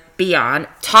was beyond.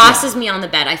 Tosses me on the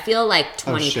bed. I feel like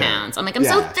 20 pounds. I'm like, I'm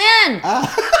so thin.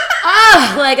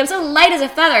 Like I'm so light as a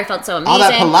feather. I felt so amazing. All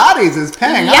that Pilates is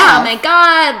paying off. Yeah, oh my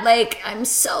God. Like, I'm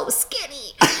so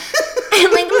skinny.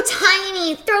 I'm like, I'm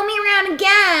tiny. Throw me around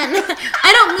again.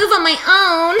 I don't move on my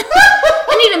own.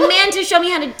 I need a man to show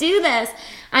me how to do this.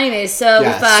 Anyway, so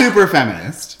super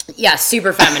feminist. Yeah,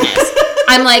 super feminist.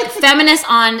 I'm like feminist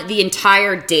on the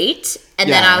entire date. And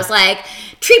then I was like,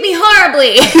 treat me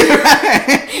horribly.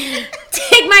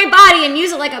 Take my body and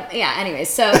use it like a... Yeah, anyway,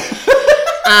 so...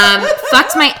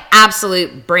 fucks my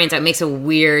absolute brains out. It makes a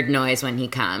weird noise when he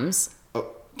comes. Oh,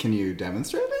 can you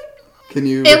demonstrate it? Can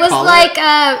you It was like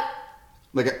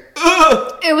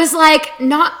It was like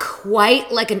not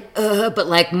quite like an but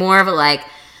like more of a like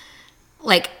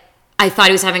I thought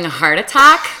he was having a heart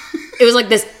attack. It was like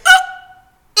this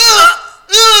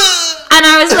and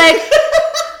I was like,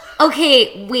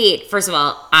 okay, wait. First of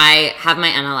all, I have my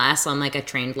NLS, so I'm like a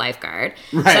trained lifeguard.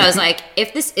 Right. So I was like,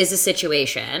 if this is a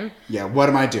situation... Yeah, what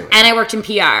am I doing? And I worked in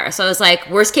PR. So I was like,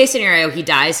 worst case scenario, he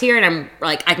dies here, and I'm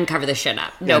like, I can cover this shit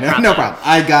up. No problem. No problem.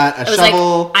 I got a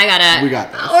shovel. Like, we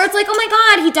got this. Or it's like, oh my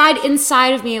God, he died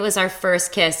inside of me. It was our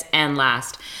first kiss and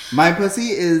last. My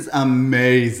pussy is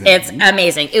amazing. It's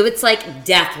amazing. It was like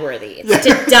death worthy. It's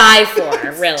to die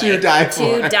for, really. To die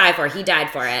for. To die for. He died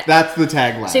for it. That's the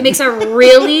tagline. So he makes a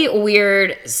really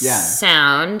weird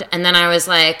sound. And then I was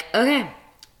like, okay.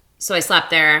 So I slept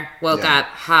there, woke up,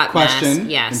 hot question, mess.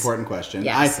 Yes. Important question,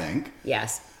 yes. I think.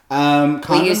 Yes. Condoms,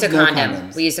 we used a condom.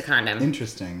 condoms. We used a condom.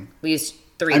 Interesting. We used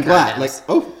 3 I'm condoms. glad. Like,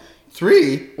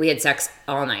 3? We had sex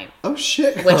all night. Oh,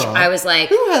 shit, girl. Which I was like...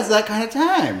 Who has that kind of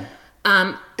time?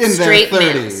 In straight their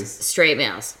 30s. males. Straight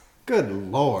males. Good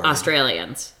Lord.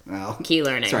 Australians. Well, key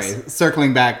learnings. Sorry,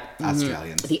 circling back,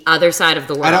 Australians. The other side of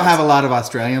the world. I don't have a lot of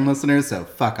Australian listeners, so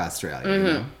fuck Australia. You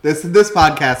know? This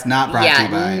podcast not brought to you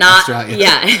by Australia.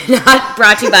 Yeah, not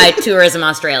brought to you by Tourism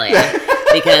Australia.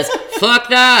 Because fuck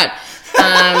that.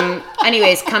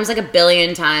 Anyways, comes like a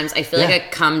billion times. I feel like a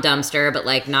cum dumpster, but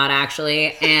like not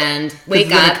actually. And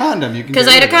wake up. A condom, you can. Because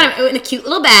I had a condom in a cute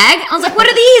little bag. I was like, what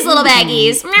are these little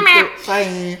baggies?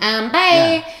 Bye.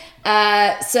 Bye.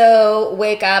 Yeah. So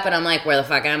wake up and I'm like, where the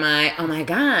fuck am I? Oh my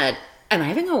God. I'm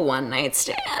having a one night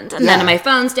stand. And then my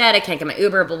phone's dead. I can't get my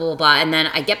Uber, blah, blah, blah. And then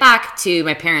I get back to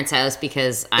my parents' house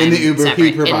because I'm in the Uber separate.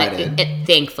 he provided.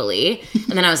 Thankfully.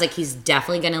 And then I was like, he's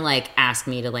definitely going to like ask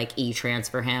me to like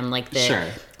e-transfer him like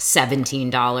the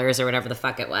 $17 or whatever the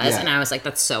fuck it was. Yeah. And I was like,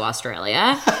 that's so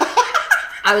Australia.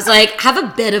 I was like, have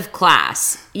a bit of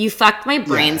class. You fucked my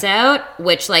brains out,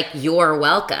 which like, you're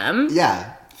welcome.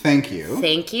 Yeah. Thank you.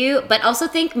 Thank you. But also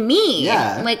thank me.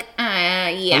 Yeah. Like,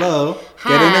 yeah. Hello. Hi.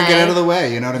 Get in or get out of the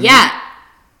way. You know what I mean? Yeah.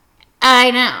 I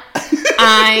know.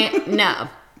 I know.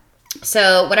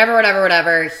 So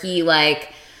whatever. He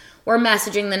like, we're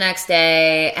messaging the next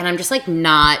day and I'm just like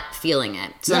not feeling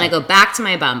it. So then I go back to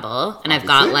my Bumble and I've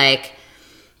got like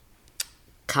a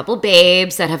couple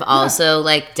babes that have also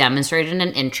like demonstrated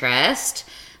an interest.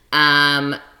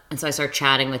 And so I start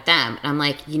chatting with them. And I'm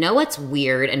like, you know what's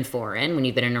weird and foreign when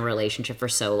you've been in a relationship for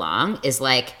so long is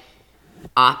like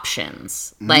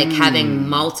options. Like having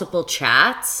multiple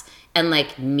chats and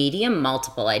like medium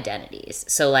multiple identities.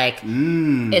 So like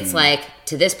it's like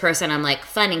to this person I'm like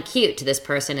fun and cute. To this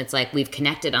person it's like we've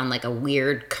connected on like a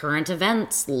weird current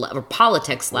events or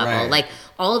politics level. Right. Like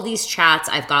all of these chats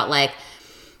I've got like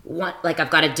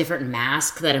I've got a different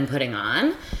mask that I'm putting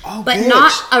on, but bitch.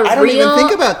 not a real. I don't even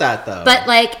think about that though. But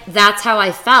like that's how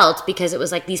I felt because it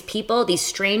was like these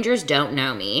strangers don't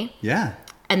know me. Yeah.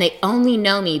 And they only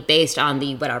know me based on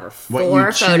the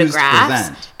four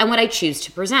photographs and what I choose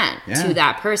to present to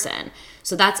that person.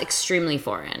 So that's extremely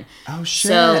foreign. Oh shit!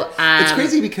 So it's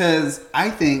crazy because I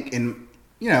think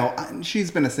she's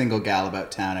been a single gal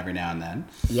about town every now and then.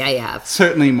 Yeah, you have.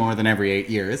 Certainly more than every 8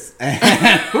 years.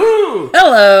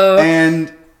 Hello.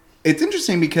 And it's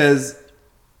interesting because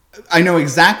I know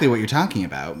exactly what you're talking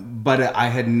about, but I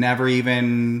had never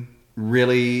even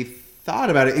really thought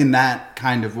about it in that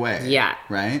kind of way. Yeah.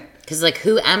 Right? Because like,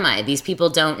 who am I? These people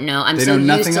don't know. I'm so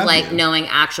used to like knowing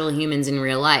actual humans in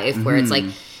real life where it's like,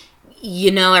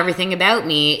 you know everything about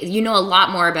me. You know a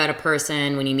lot more about a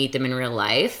person when you meet them in real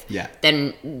life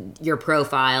than your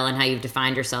profile and how you've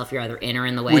defined yourself. You're either in or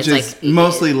in the way. Which is like,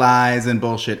 mostly lies and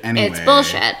bullshit anyway. It's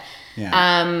bullshit.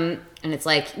 Yeah. And it's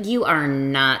like, you are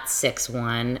not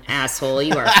 6'1", asshole.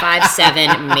 You are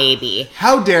 5'7", maybe.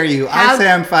 How dare you? I say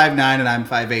I'm 5'9" and I'm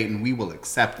 5'8", and we will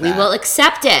accept that. We will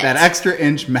accept it. That extra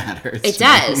inch matters. It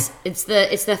does. It's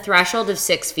the threshold of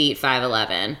 6 feet,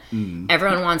 5'11".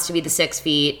 Everyone wants to be the 6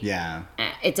 feet. Yeah.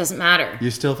 It doesn't matter.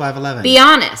 You're still 5'11". Be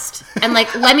honest. And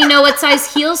like, let me know what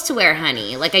size heels to wear,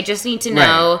 honey. Like, I just need to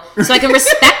know so I can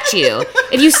respect you.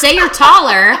 If you say you're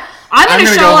taller, I'm gonna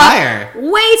show up higher.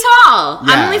 way tall.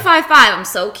 Yeah. I'm only 5'5". I'm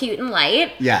so cute and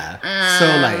light. Yeah, so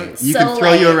light. You so can throw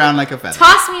light. you around like a feather.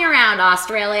 Toss me around,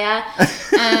 Australia.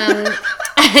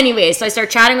 Anyway, so I start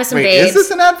chatting with some babes. Is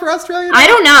this an ad for Australia? I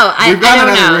don't know. We've got I don't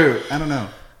another know. route. I don't know.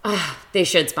 They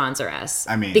should sponsor us.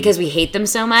 I mean, because we hate them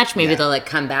so much, maybe they'll like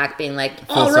come back being like,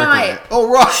 all right,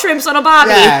 shrimps on a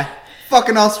barbie. Yeah,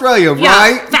 fucking Australia,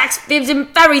 right? Facts, fibs, and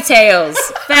fairy tales.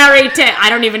 I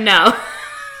don't even know.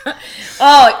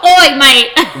 Oi,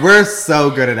 mate. We're so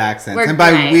good at accents. And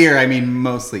by we're, I mean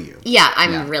mostly you. Yeah,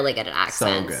 I'm really good at accents.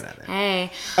 So good at it.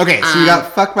 Hey. Okay, so you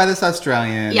got fucked by this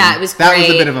Australian. Yeah, it was that great.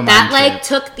 Was a bit of a mind that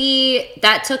trip. took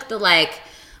the like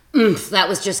that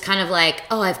was just kind of like,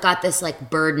 oh, I've got this like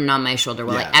burden on my shoulder.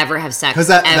 Will I ever have sex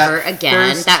ever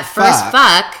again? That first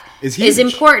fuck is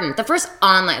important. The first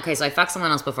online, okay, so I fucked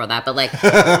someone else before that, but like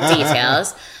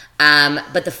details.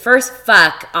 But the first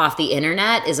fuck off the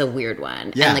internet is a weird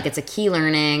one. Yeah. And like it's a key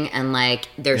learning and like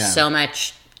there's so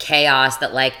much chaos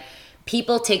that like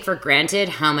people take for granted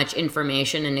how much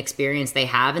information and experience they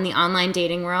have in the online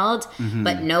dating world,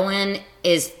 but no one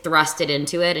is thrusted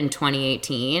into it in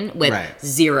 2018 with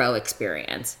zero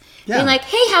experience. Yeah. Being like,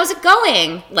 hey, how's it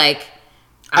going? Like,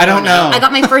 I don't know. I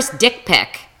got my first dick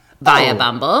pic via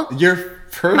Bumble. Your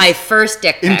first? My first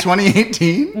dick pic. In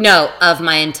 2018? No, of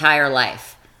my entire life.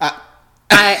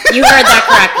 You heard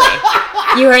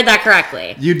that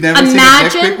correctly. You'd never seen a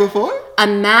dick pic before?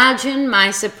 Imagine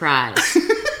my surprise.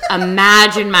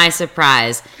 Imagine my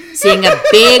surprise seeing a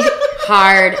big,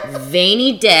 hard,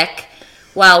 veiny dick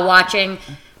while watching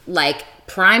like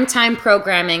primetime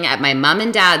programming at my mom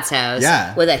and dad's house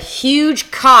with a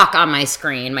huge cock on my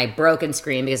screen, my broken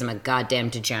screen because I'm a goddamn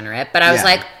degenerate. But I was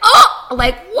like, what do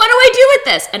I do with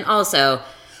this? And also,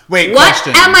 what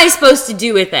am I supposed to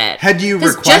do with it? Had you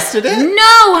requested it?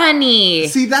 No, honey.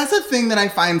 See, that's a thing that I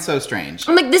find so strange.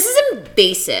 I'm like, this is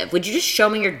invasive. Would you just show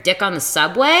me your dick on the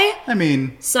subway? I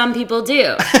mean, some people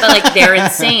do. But like they're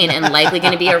insane and likely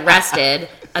going to be arrested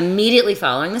immediately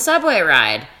following the subway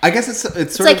ride. I guess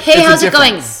it's like, hey, how's it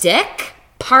going, dick?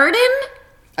 Pardon?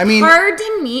 I mean,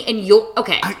 pardon me, and you'll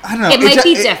okay. I don't know. It might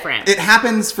be different. It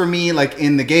happens for me, like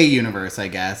in the gay universe, I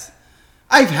guess.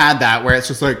 I've had that where it's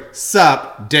just like,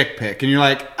 sup, dick pic. And you're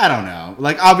like, I don't know.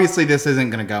 Like, obviously this isn't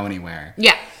going to go anywhere.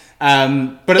 Yeah.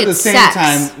 But at the same sex.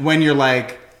 time, when you're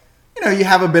like, you know, you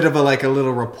have a bit of a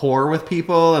little rapport with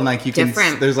people and like you can,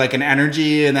 there's like an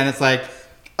energy and then it's like,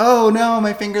 oh no,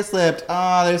 my finger slipped.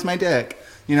 Oh, there's my dick.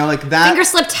 You know, like that. Finger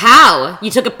slipped how?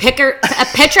 You took a picture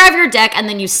of your dick and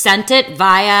then you sent it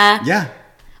via. Yeah.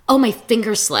 Oh, my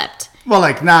finger slipped. Well,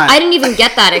 like not. I didn't even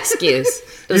get that excuse.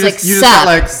 It was you just got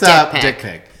like sup, dick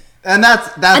pic. And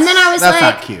that's and then I was that's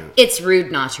like, not cute. It's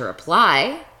rude not to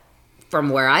reply from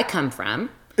where I come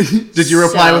from. Did you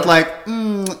reply with like,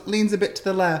 leans a bit to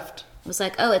the left? I was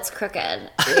like, oh, it's crooked.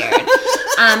 Weird.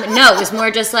 No, it was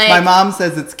more just like. My mom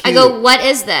says it's cute. I go, what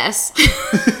is this?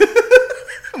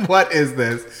 What is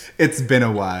this? It's been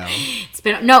a while.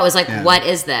 It was like, what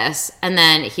is this? And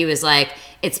then he was like,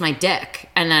 it's my dick.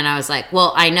 And then I was like,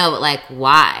 well, I know, but like,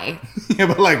 why? Yeah,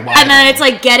 but like, why? And then it's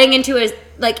like getting into his,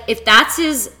 like, if that's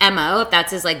his MO, if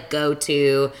that's his like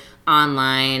go-to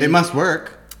online. It must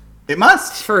work. It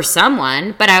must. For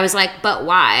someone. But I was like, but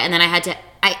why? And then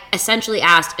I essentially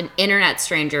asked an internet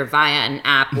stranger via an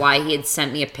app why he had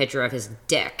sent me a picture of his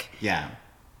dick. Yeah.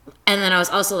 And then I was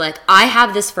also like, I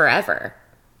have this forever.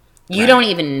 You don't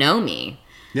even know me.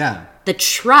 Yeah. The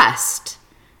trust.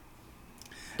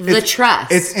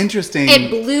 It's interesting. It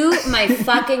blew my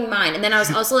fucking mind. And then I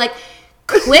was also like,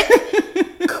 quick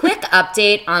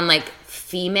update on like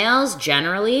females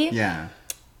generally. Yeah.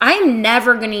 I'm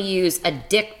never going to use a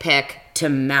dick pic to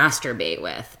masturbate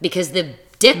with because the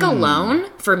dick alone,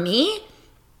 for me,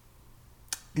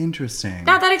 interesting.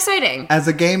 not that exciting. As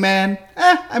a gay man,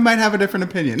 I might have a different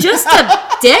opinion. Just a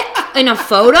dick in a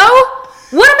photo?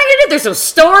 What am I going to do? There's no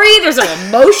story. There's no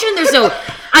emotion. There's no,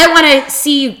 I want to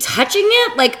see you touching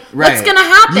it. Like, what's going to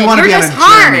happen? You're just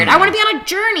hard. I want to be on a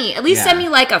journey. At least send me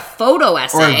like a photo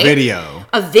essay. Or a video.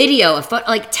 A photo,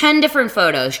 like 10 different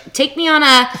photos. Take me on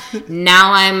a,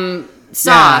 now I'm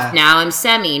soft, now I'm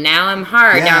semi, now I'm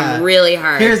hard, now I'm really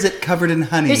hard. Here's it covered in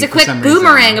honey. Here's a quick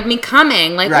boomerang of me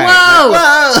coming. Like, whoa!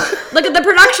 Look at the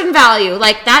production value.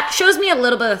 Like, that shows me a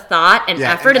little bit of thought and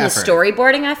effort in the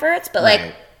storyboarding efforts. But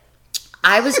like,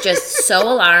 I was just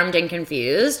so alarmed and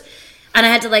confused. And I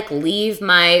had to like leave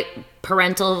my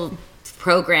parental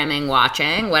programming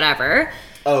watching, whatever.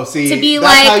 Oh, see, to be that's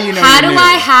like, how you know how you're do new.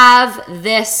 I have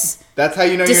this That's how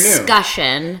you know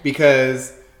discussion? You're new.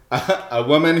 Because a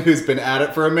woman who's been at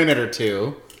it for a minute or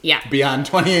two, beyond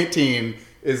 2018,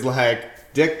 is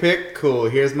like, dick pic, cool,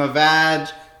 here's my vag.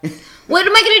 What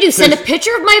am I going to do? Send a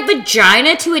picture of my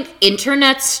vagina to an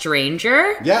internet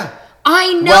stranger? Yeah.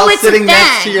 I know While it's sitting a thing.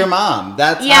 next to your mom.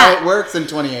 That's how it works in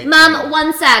 2018. Mom,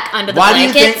 one sec under the Why do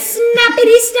you blanket.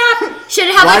 Snappity snap. Should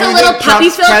it have like a little puppy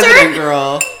filter? President,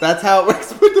 girl. That's how it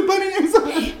works with the bunny names on.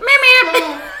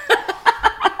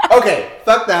 Okay,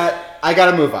 fuck that. I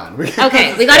gotta move on. We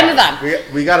gotta move on.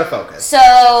 We gotta focus.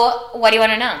 So, what do you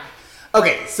want to know?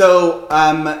 Okay, so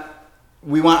I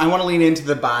want to lean into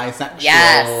the bisexual.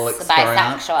 Yes, the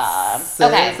bisexual.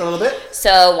 Okay, a little bit.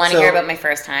 So, want to hear about my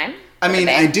first time? I mean,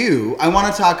 I do. I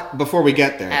want to talk before we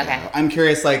get there. Okay. Though. I'm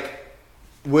curious, like,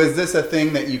 was this a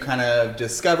thing that you kind of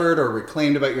discovered or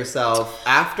reclaimed about yourself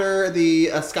after the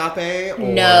escape? Or?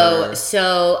 No.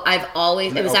 So I've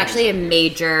always, it was actually a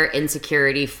major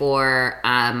insecurity for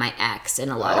my ex in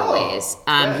a lot of ways.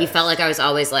 He felt like I was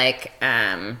always like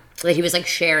he was like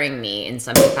sharing me in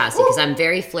some capacity because I'm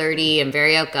very flirty, I'm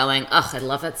very outgoing. Oh, I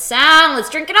love that sound. Let's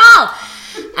drink it all.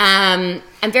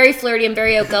 I'm very flirty, I'm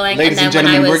very outgoing. Ladies and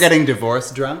gentlemen, we're getting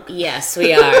divorce drunk. Yes,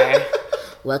 we are.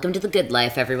 Welcome to the good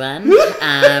life, everyone.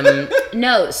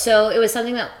 No, so it was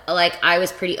something that like I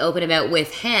was pretty open about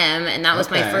with him, and that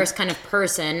was my first kind of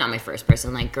person, not my first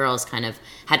person, like girls kind of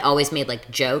had always made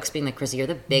like jokes, being like, Chrissy, you're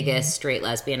the biggest straight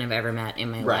lesbian I've ever met in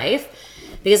my life.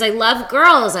 Because I love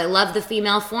girls, I love the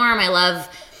female form, I love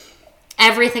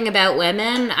everything about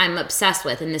women. I'm obsessed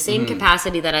with in the same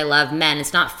capacity that I love men.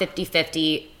 It's not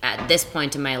 50-50 at this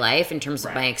point in my life in terms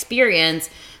of my experience,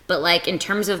 but like in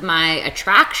terms of my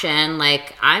attraction,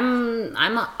 like I'm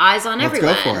eyes on everyone.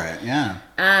 Let's go for it.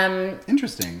 Yeah.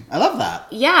 Interesting. I love that.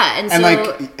 Yeah, and so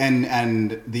like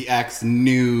and the ex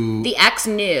knew. The ex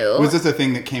knew. Was this a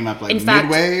thing that came up like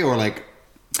midway or like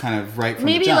kind of right from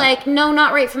the jump? Maybe like no,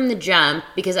 not right from the jump,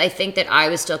 because I think that I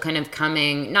was still kind of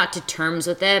coming not to terms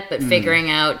with it, but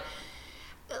figuring out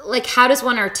like how does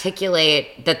one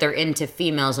articulate that they're into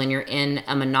females when you're in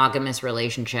a monogamous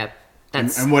relationship?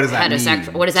 That's and what does that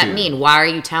mean? What does that mean? Why are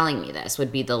you telling me this?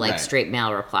 Would be the like straight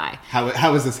male reply.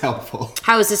 How is this helpful?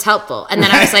 How is this helpful? And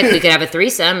then I was like, we could have a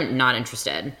threesome. Not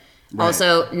interested. Right.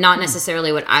 Also, not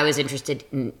necessarily what I was interested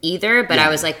in either, but Yeah. I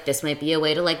was like, this might be a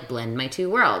way to like blend my two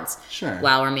worlds. Sure.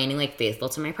 While remaining like faithful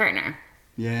to my partner.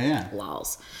 Yeah.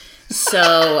 Lols.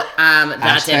 So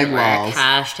that didn't work. lols.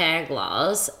 Hashtag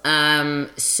lols.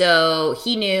 So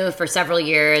he knew for several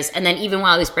years, and then even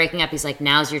while he was breaking up, he's like,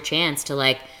 now's your chance to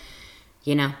like,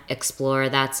 you know, explore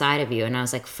that side of you. And I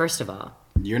was like, first of all,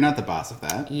 You're not the boss of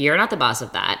that. you're not the boss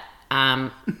of that.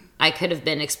 I could have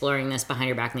been exploring this behind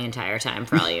your back the entire time,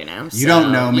 for all you know. You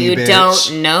don't know me, You bitch.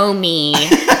 don't know me.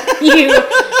 You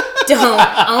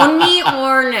don't own me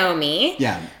or know me.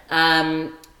 Yeah.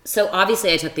 So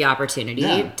obviously I took the opportunity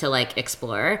Yeah. to like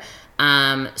explore.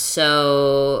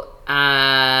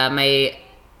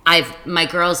 My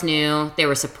girls knew. They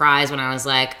were surprised when I was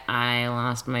like, I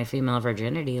lost my female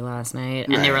virginity last night.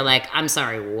 And they Right. were like, I'm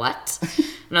sorry, what?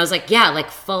 And I was like, yeah, like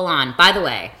full on. By the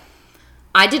way,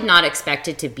 I did not expect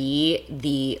it to be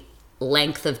the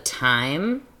length of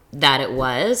time that it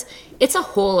was. It's a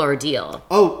whole ordeal.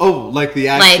 Oh, like the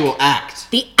actual act.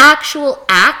 The actual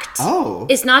act Oh.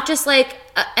 is not just like,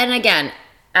 and again,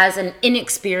 as an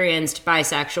inexperienced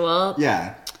bisexual,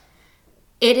 Yeah.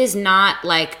 it is not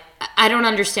like, I don't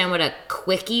understand what a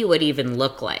quickie would even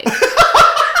look like.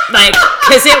 Like,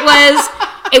 because it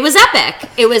was epic.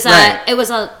 Right. It was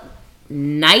a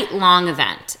night-long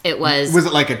event. It was Was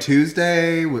it like a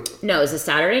Tuesday? no, it was a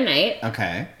Saturday night.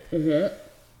 Okay. Mm-hmm.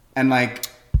 And like,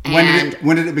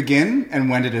 when did it begin and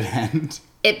when did it end?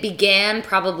 It began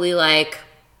probably like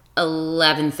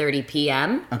 11:30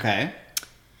 p.m. Okay.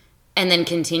 and then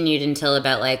continued until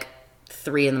about like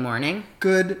 3 a.m.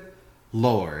 Good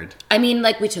Lord. I mean,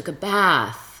 like we took a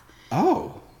bath.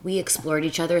 Oh. We explored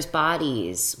each other's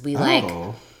bodies. We like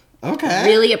Oh. Okay.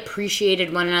 really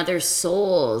appreciated one another's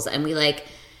souls, and we like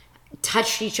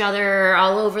touched each other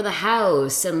all over the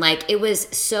house, and like it was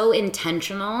so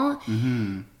intentional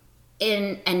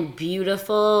and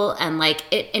beautiful, and like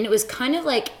it was kind of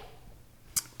like,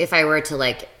 if I were to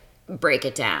like break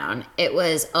it down, it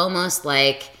was almost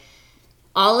like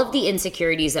all of the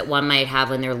insecurities that one might have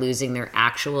when they're losing their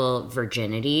actual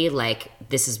virginity, like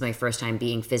this is my first time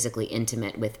being physically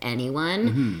intimate with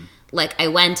anyone. Like I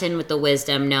went in with the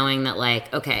wisdom knowing that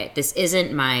like, okay, this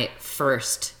isn't my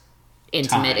first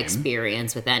intimate Time.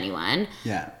 experience with anyone.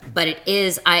 Yeah. But it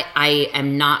is, I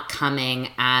am not coming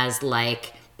as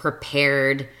like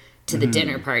prepared to the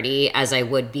dinner party as I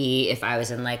would be if I was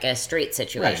in like a straight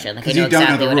situation. Right. Like 'Cause I know you don't know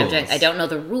exactly the what I'm doing. rules. I don't know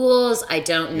the rules. I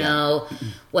don't know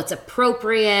what's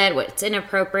appropriate, what's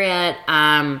inappropriate.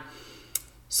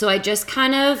 So I just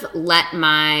kind of let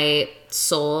my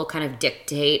soul kind of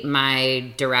dictate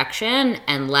my direction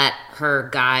and let her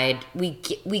guide. We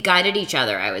guided each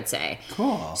other, I would say.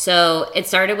 Cool. So it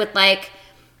started with like,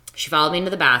 she followed me into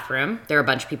the bathroom. There were a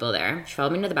bunch of people there. She followed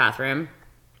me into the bathroom.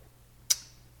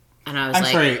 And I was I'm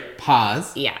like, sorry,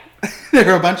 pause. yeah. There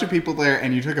were a bunch of people there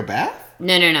and you took a bath?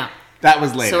 No. That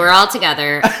was later. So we're all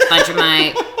together, a bunch of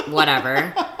my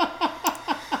whatever.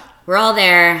 We're all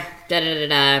there.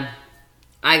 Da-da-da-da.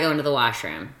 I go into the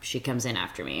washroom. She comes in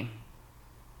after me.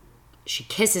 She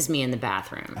kisses me in the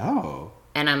bathroom. Oh.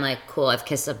 And I'm like, cool, I've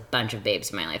kissed a bunch of babes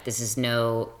in my life. This is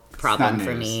no problem not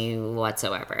for news. me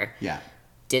whatsoever. Yeah.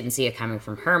 Didn't see it coming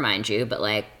from her, mind you, but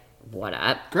like, what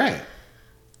up? Great.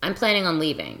 I'm planning on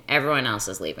leaving. Everyone else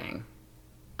is leaving.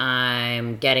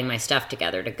 I'm getting my stuff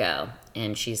together to go.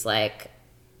 And she's like,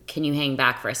 can you hang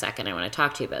back for a second? I want to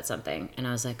talk to you about something. And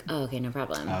I was like, oh, okay, no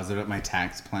problem. Was it about my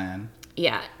tax plan?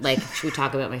 Yeah, like, should we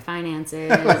talk about my finances?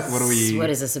 What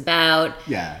is this about?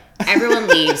 Yeah. Everyone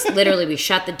leaves. Literally, we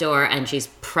shut the door, and she's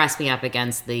pressed me up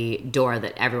against the door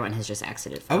that everyone has just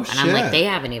exited from. Oh, and I'm like, shit. they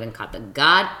haven't even caught the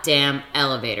goddamn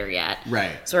elevator yet.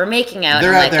 Right. So we're making out. They're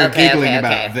and I'm out there like, okay, giggling okay,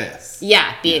 about okay. this.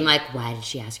 Yeah, being like, why did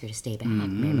she ask her to stay back? Meh,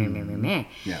 meh, meh, meh, meh.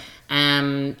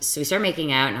 Yeah. So we start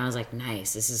making out, and I was like,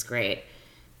 nice, this is great.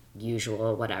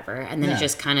 Usual, whatever. And then Yeah. it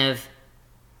just kind of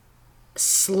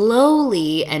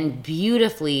slowly and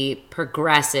beautifully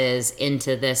progresses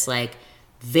into this like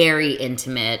very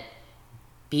intimate,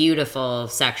 beautiful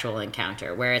sexual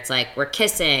encounter where it's like we're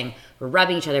kissing, we're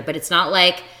rubbing each other, but it's not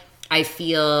like I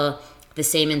feel the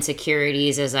same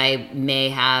insecurities as I may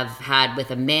have had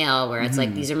with a male where it's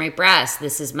like, these are my breasts,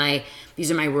 these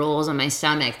are my rolls on my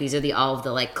stomach, these are all of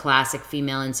the like classic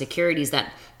female insecurities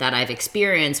that I've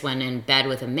experienced when in bed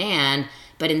with a man.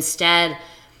 But instead,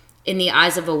 in the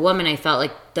eyes of a woman, I felt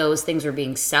like those things were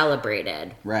being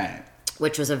celebrated, Right.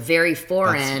 which was a very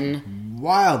foreign.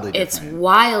 Wildly It's different.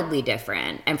 wildly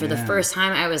different. And for the Yeah. first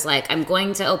time, I was like, I'm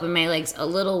going to open my legs a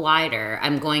little wider.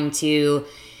 I'm going to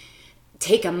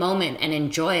take a moment and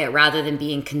enjoy it rather than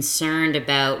being concerned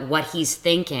about what he's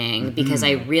thinking, because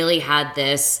I really had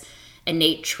this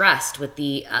innate trust with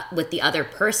the other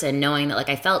person, knowing that like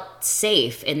I felt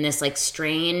safe in this like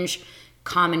strange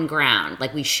common ground.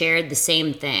 Like we shared the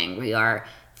same thing. We are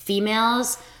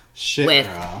females with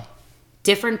girl.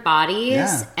 different bodies,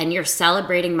 Yeah. and you're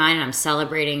celebrating mine and I'm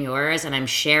celebrating yours, and I'm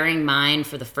sharing mine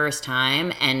for the first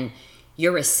time, and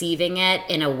you're receiving it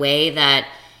in a way that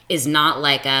is not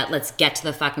like a let's get to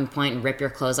the fucking point and rip your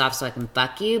clothes off so I can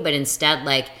fuck you, but instead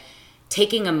like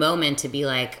taking a moment to be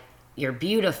like, you're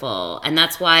beautiful. And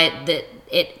that's why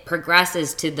it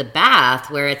progresses to the bath,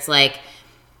 where it's like,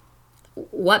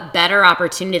 what better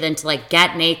opportunity than to like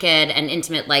get naked and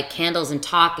intimate, like candles and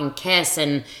talk and kiss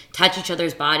and touch each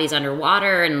other's bodies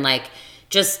underwater, and like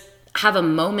just have a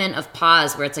moment of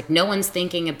pause where it's like no one's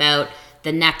thinking about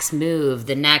the next move,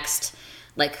 the next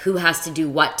like who has to do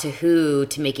what to who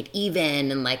to make it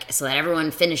even, and like so that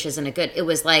everyone finishes in a good. It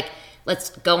was like, let's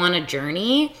go on a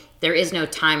journey. There is no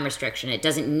time restriction. It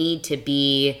doesn't need to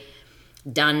be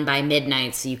done by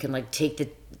midnight so you can like take the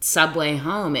subway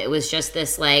home. It was just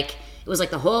this like, it was like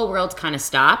the whole world kind of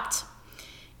stopped,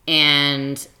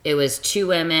 and it was two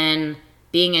women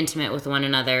being intimate with one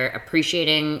another,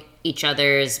 appreciating each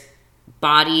other's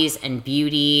bodies and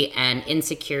beauty and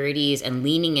insecurities, and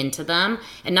leaning into them,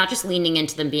 and not just leaning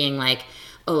into them being like,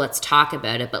 oh, let's talk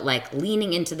about it, but like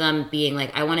leaning into them being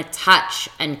like, I want to touch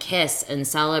and kiss and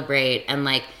celebrate. And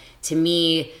like, to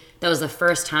me, that was the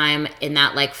first time in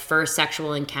that like first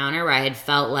sexual encounter where I had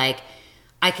felt like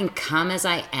I can come as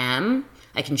I am.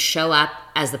 I can show up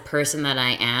as the person that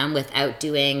I am without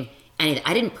doing anything.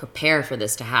 I didn't prepare for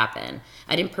this to happen.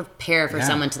 I didn't prepare for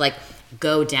someone to like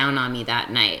go down on me that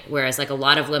night. Whereas like a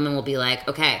lot of women will be like,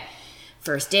 okay,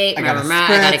 first date, I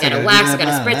gotta get a wax, I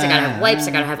gotta spritz, I gotta have wipes,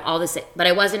 I gotta have all this. But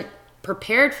I wasn't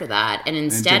prepared for that. And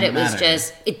instead it was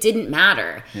just, it didn't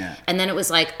matter. Yeah. And then it was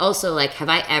like, also like, have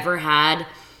I ever had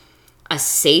a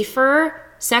safer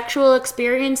sexual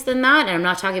experience than that? And I'm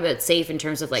not talking about safe in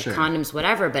terms of like condoms,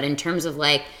 whatever, but in terms of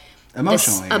like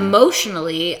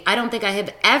emotionally, I don't think I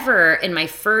have ever in my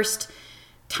first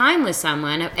time with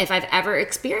someone, if I've ever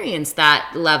experienced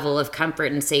that level of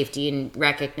comfort and safety and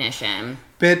recognition.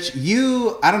 Bitch,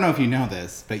 I don't know if you know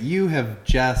this, but you have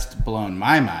just blown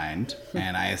my mind.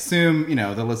 And I assume,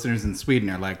 the listeners in Sweden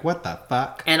are like, what the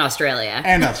fuck? And Australia.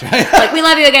 Like, we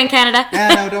love you again, Canada.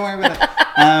 Yeah, no, don't worry about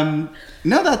it.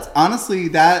 No, that's honestly,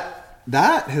 that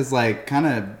has like kind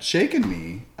of shaken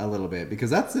me a little bit,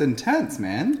 because that's intense,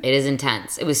 man. It is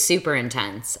intense. It was super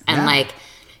intense. And like,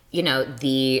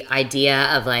 the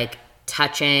idea of like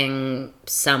touching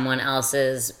someone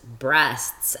else's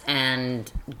breasts and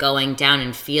going down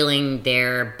and feeling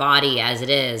their body as it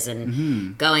is,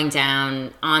 and going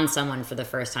down on someone for the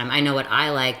first time. I know what I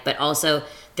like, but also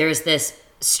there's this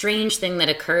strange thing that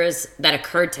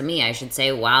occurred to me, I should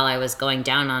say, while I was going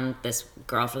down on this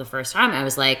girl for the first time. I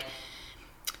was like,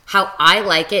 how I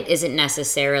like it isn't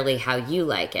necessarily how you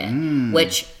like it,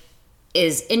 which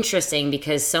is interesting,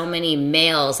 because so many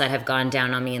males that have gone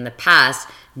down on me in the past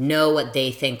know what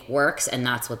they think works, and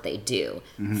that's what they do,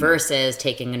 versus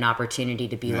taking an opportunity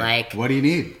to be like, what do you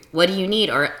need? What do you need?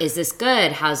 Or is this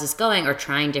good? How's this going? Or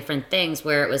trying different things,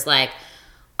 where it was like,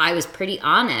 I was pretty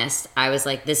honest. I was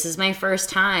like, this is my first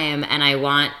time, and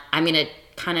I'm going to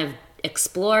kind of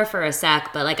explore for a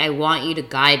sec, but like, I want you to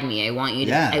guide me. I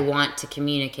want to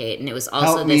communicate. And it was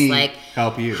also help you.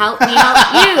 Help me help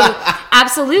you.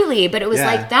 Absolutely. But it was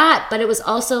like that. But it was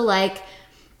also like,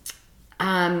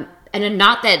 and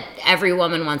not that every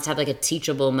woman wants to have like a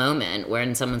teachable moment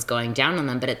when someone's going down on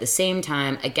them, but at the same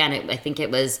time, again, I think it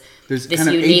was there's this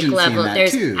kind of unique level.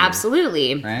 There's too,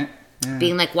 absolutely. Right? Yeah.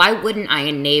 Being like, why wouldn't I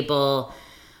enable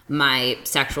my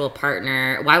sexual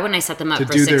partner? Why wouldn't I set them up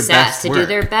for success, to do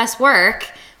their best work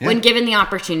when given the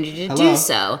opportunity to do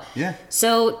so? Yeah.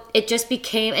 So it just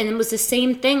became, and it was the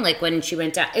same thing. Like when she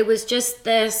went down, it was just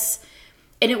this,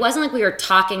 and it wasn't like we were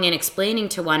talking and explaining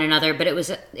to one another, but it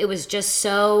was just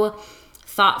so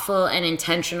thoughtful and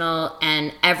intentional,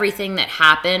 and everything that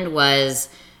happened was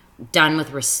done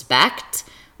with respect,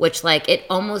 which like it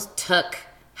almost took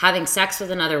having sex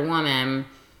with another woman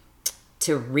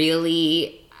to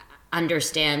really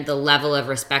understand the level of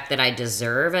respect that I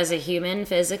deserve as a human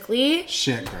physically.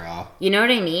 Shit, girl. You know what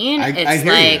I mean? I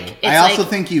hear you. I also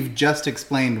think you've just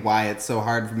explained why it's so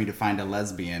hard for me to find a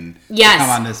lesbian to come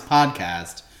on this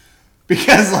podcast.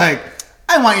 Because, like,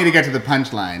 I want you to get to the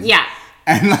punchline. Yeah.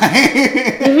 And, like...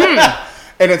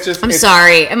 and it's just... I'm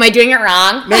sorry. Am I doing it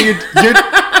wrong? No, you're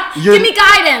Give me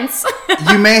guidance.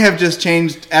 You may have just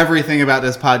changed everything about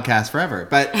this podcast forever.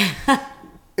 But...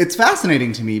 It's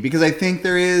fascinating to me, because I think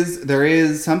there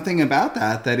is something about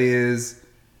that is,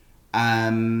 I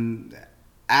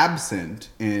absent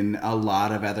in a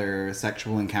lot of other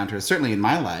sexual encounters, certainly in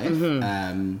my life.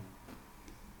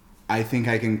 I think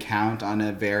I can count on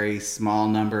a very small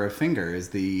number of fingers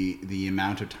the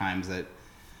amount of times that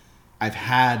I've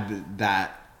had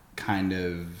that kind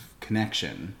of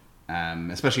connection,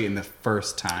 especially in the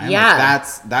first time. Yeah.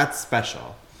 Like that's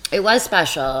special. It was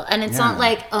special. And it's not Yeah.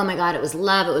 like, oh my God, it was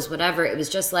love, it was whatever. It was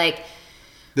just like,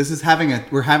 This is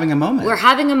we're having a moment. we're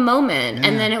having a moment. Yeah.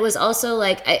 And then it was also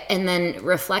like, and then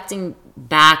reflecting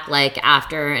back, like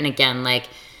after, and again, like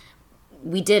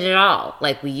we did it all.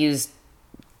 Like we used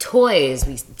toys,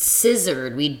 we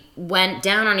scissored, we went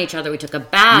down on each other, we took a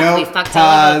bath, No, we fucked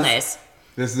all over the pause. place.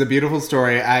 This is a beautiful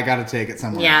story. I got to take it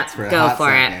somewhere Yeah, else for a go hot for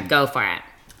second. it. Go for it.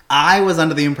 I was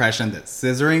under the impression that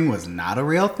scissoring was not a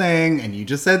real thing, and you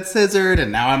just said scissored, and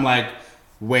now I'm like,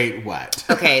 wait, what?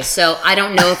 Okay, so I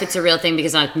don't know if it's a real thing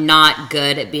because I'm not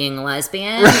good at being a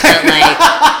lesbian. But like,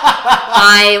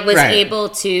 I was Right. able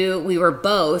to, we were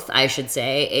both, I should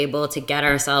say, able to get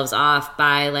ourselves off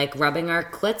by like rubbing our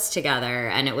clits together.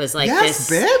 And it was like Yes,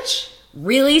 this bitch.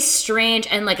 really strange.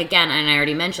 And like, again, and I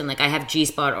already mentioned, like I have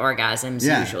G-spot orgasms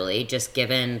Yeah. usually, just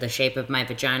given the shape of my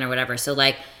vagina or whatever. So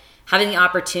like having the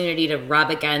opportunity to rub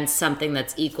against something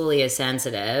that's equally as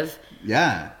sensitive.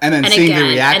 Yeah. And then And seeing again, the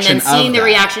reaction and then seeing of the that.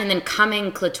 reaction and then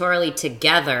coming clitorally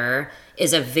together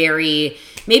is a very,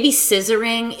 maybe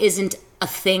scissoring isn't a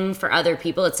thing for other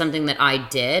people. It's something that I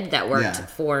did that worked Yeah.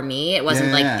 for me. It wasn't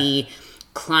Yeah, like yeah. the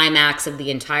climax of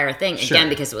the entire thing. Sure. Again,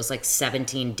 because it was like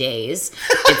 17 days,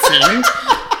 it seemed.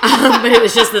 But it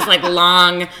was just this like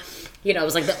long, you know, it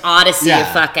was like the odyssey of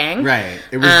fucking. Right.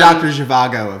 It was Dr.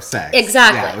 Zhivago of sex.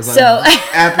 Exactly. Yeah, it was like So-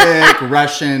 epic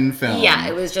Russian film. Yeah,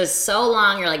 it was just so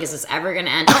long. You're like, is this ever going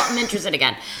to end? Oh, I'm interested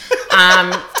again.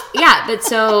 Yeah, but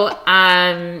so,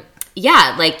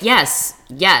 yeah, like, yes,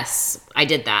 I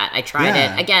did that. I tried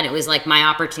Yeah. it. Again, it was like my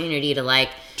opportunity to like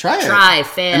Try it.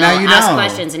 fail, And now you ask know.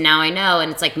 questions, and now I know.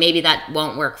 And it's like, maybe that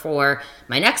won't work for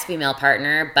my next female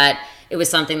partner, but it was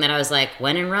something that I was like,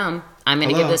 when in Rome, I'm going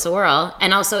to give Hello. this a whirl.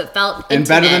 And also it felt And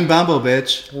better than intimate. Bumble,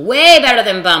 bitch. Way better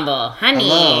than Bumble, honey,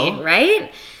 Hello.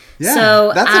 right? Yeah.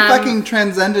 So, that's a fucking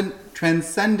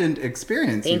transcendent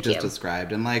experience you Thank just you.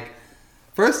 described. And like,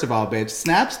 first of all, bitch,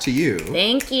 snaps to you.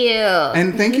 Thank you.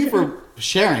 And thank you for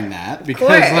sharing that because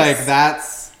course. like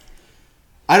that's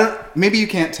maybe you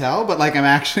can't tell, but like I'm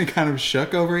actually kind of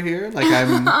shook over here. Like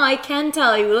I'm Oh, I can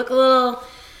tell you look a little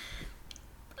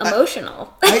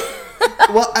emotional.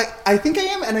 I think I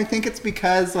am, and I think it's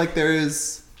because like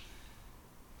there's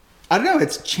I don't know,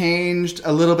 it's changed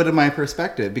a little bit of my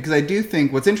perspective because I do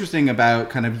think what's interesting about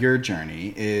kind of your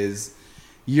journey is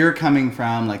you're coming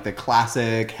from like the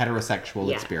classic heterosexual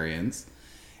Yeah. experience.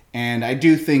 And I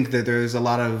do think that there's a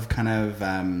lot of kind of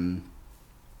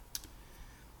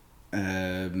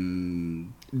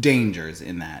dangers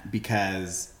in that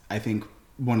because I think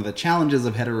one of the challenges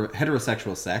of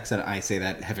heterosexual sex, and I say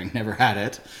that having never had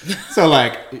it, so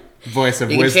like voice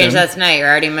of You can wisdom. change that tonight. You're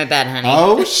already in my bed, honey.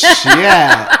 Oh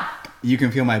shit! You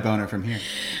can feel my boner from here.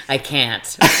 I can't.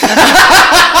 In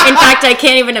fact, I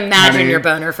can't even imagine Honey, your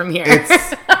boner from here.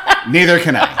 It's neither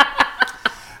can I.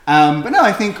 But no,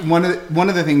 I think one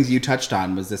of the things you touched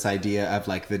on was this idea of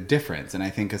like the difference, and I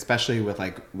think especially with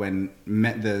like when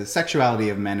the sexuality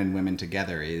of men and women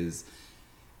together is,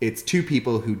 it's two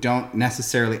people who don't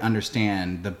necessarily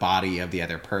understand the body of the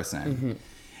other person. Mm-hmm.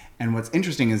 And what's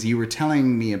interesting is you were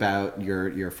telling me about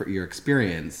your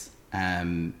experience.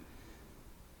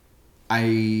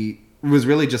 I was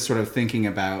really just sort of thinking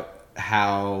about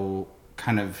how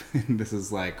kind of this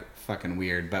is like fucking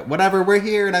weird, but whatever, we're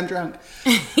here and I'm drunk.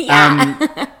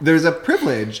 There's a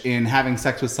privilege in having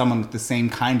sex with someone with the same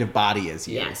kind of body as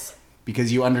you. Yes.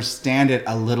 Because you understand it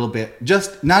a little bit,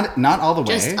 just not all the way.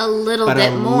 Just a little but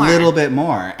bit a more. little bit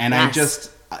more. And Yes.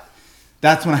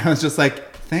 that's when I was just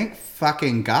like, thank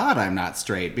fucking God I'm not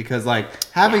straight. Because like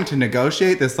having to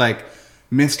negotiate this like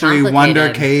mystery Complicated.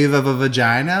 wonder cave of a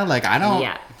vagina, like I don't,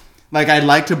 Yeah. like I'd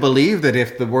like to believe that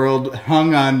if the world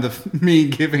hung on me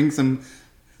giving some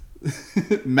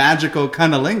magical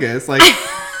cunnilingus, like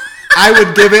I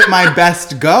would give it my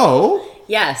best go,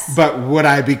 Yes. but would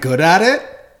I be good at it?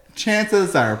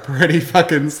 Chances are pretty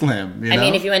fucking slim. You know? I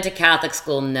mean, if you went to Catholic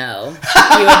school, no.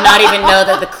 You would not even know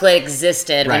that the clit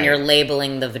existed when Right. you're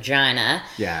labeling the vagina.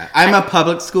 yeah, I'm a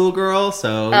public school girl,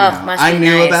 so you Oh, know, must I be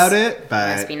knew nice. about it,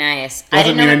 but Must be nice.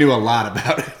 doesn't mean I know. knew a lot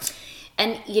about it.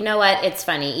 And you know what? It's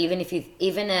funny. Even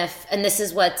if, and this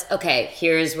is what's okay.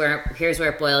 Here's where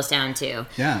it boils down to.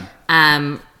 Yeah,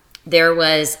 There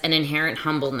was an inherent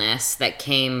humbleness that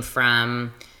came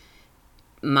from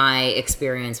my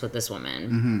experience with this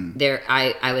woman.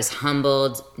 I was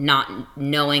humbled, not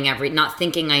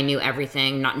thinking I knew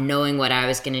everything, not knowing what I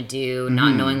was going to do,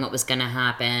 not knowing what was going to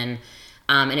happen.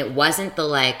 And it wasn't the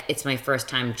like, it's my first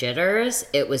time jitters.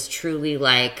 It was truly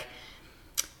like,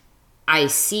 I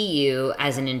see you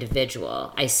as an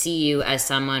individual. I see you as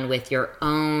someone with your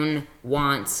own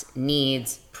wants,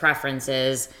 needs,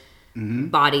 preferences,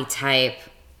 body type.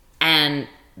 And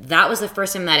that was the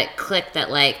first time that it clicked that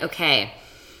like, okay,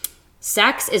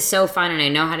 sex is so fun and I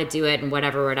know how to do it and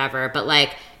whatever. But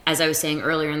like, as I was saying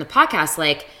earlier in the podcast,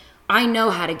 like, I know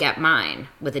how to get mine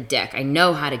with a dick. I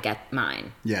know how to get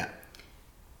mine. Yeah.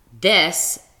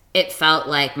 It felt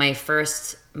like my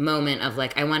first moment of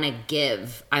like, I want to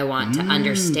give. I want to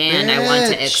understand. Bitch. I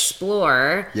want to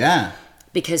explore. Yeah.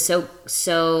 Because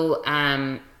so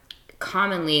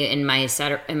commonly in my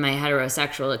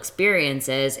heterosexual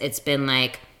experiences, it's been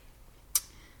like,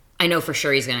 I know for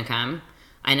sure he's going to come.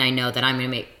 And I know that I'm going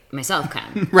to make myself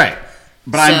come. Right.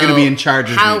 But I'm going to be in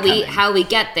charge of how we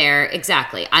get there.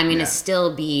 Exactly. I'm going to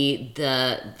still be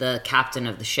the captain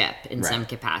of the ship in some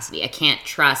capacity. I can't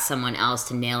trust someone else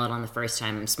to nail it on the first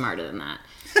time. I'm smarter than that.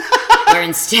 Or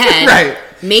instead,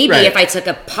 maybe if I took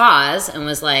a pause and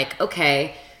was like,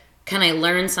 okay, can I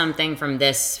learn something from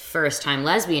this first time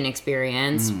lesbian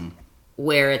experience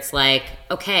where it's like,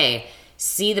 okay,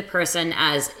 see the person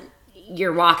as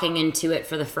you're walking into it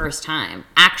for the first time.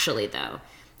 Actually, though,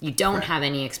 you don't have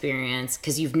any experience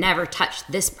because you've never touched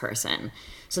this person.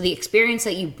 So the experience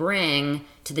that you bring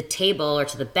to the table or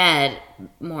to the bed,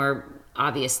 more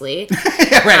obviously,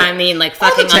 I mean, like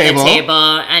fucking on the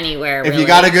table, anywhere. If you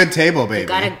got a good table,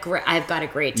 baby. I've got a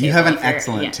great table. You have an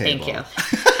excellent table. Thank you.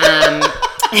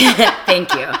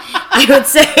 Thank you. I would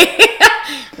say...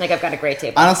 Like, I've got a great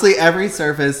table. Honestly, every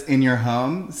surface in your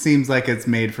home seems like it's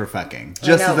made for fucking.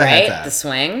 Just as a heads up. The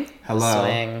swing. Hello. The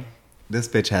swing. This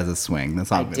bitch has a swing.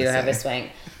 That's all I'm going to say. I do have a swing.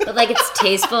 But, like, it's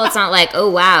tasteful. It's not like, oh,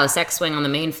 wow, sex swing on the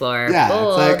main floor. Yeah,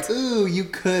 bold. It's like, ooh, you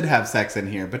could have sex in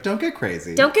here, but don't get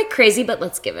crazy. Don't get crazy, but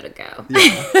let's give it a go.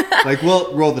 Yeah. Like,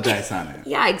 we'll roll the dice on it.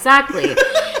 Yeah, exactly.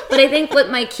 But I think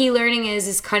what my key learning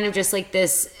is kind of just like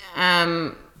this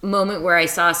moment where I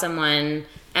saw someone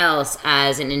else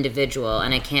as an individual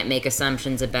and I can't make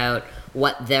assumptions about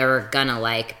what they're gonna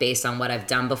like based on what I've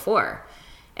done before.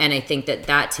 And I think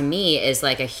that to me is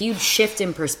like a huge shift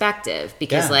in perspective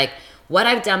because like what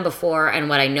I've done before and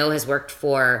what I know has worked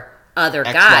for other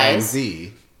X, guys Y, and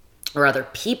Z. Or other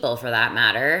people for that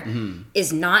matter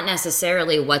is not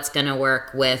necessarily what's gonna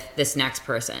work with this next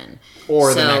person.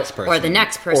 Or the next person. Or the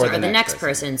next person. Or the next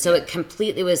person. So it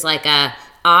completely was like a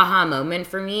aha moment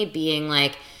for me being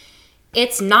like,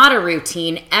 it's not a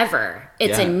routine ever.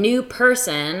 It's a new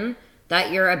person that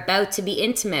you're about to be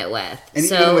intimate with. And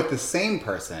even with the same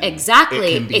person.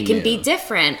 Exactly. It can be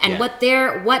different. And what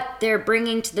they're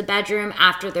bringing to the bedroom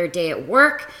after their day at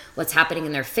work, what's happening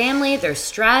in their family, their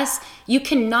stress, you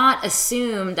cannot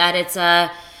assume that it's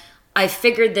I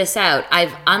figured this out.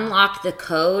 I've unlocked the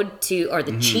code or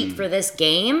the cheat for this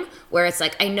game where it's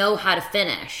like, I know how to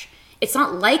finish. It's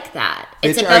not like that.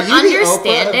 It's Bitch, about are you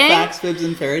understanding. The Oprah of Facts, Fibs,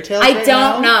 and Fairy Tales I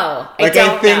don't know. I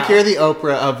think you're the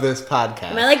Oprah of this podcast.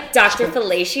 Am I like Dr.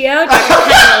 Fellatio?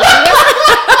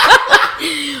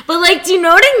 But like, do you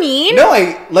know what I mean? No,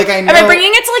 I know. I'm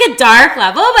bringing it to like a dark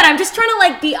level, but I'm just trying to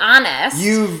like be honest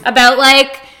about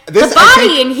like the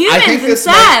body and humans and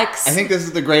sex. I think this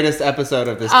is the greatest episode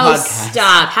of this podcast. Oh,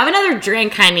 stop. Have another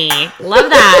drink, honey. Love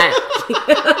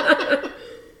that.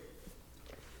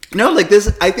 No, like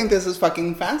this, I think this is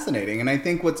fucking fascinating. And I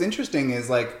think what's interesting is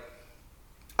like,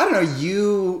 I don't know,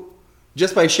 you,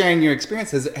 just by sharing your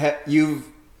experiences,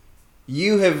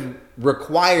 you have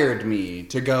required me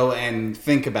to go and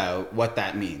think about what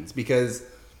that means. Because,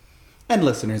 and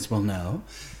listeners will know,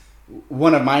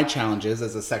 one of my challenges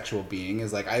as a sexual being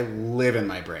is like, I live in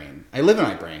my brain.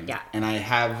 Yeah. And I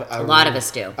have a lot of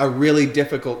us do. A really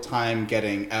difficult time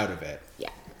getting out of it.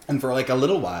 Yeah. And for like a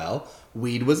little while,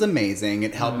 weed was amazing.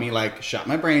 It helped me like shut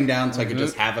my brain down so I could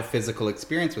just have a physical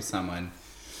experience with someone.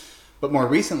 But more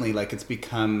recently, like it's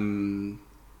become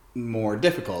more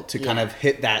difficult to kind of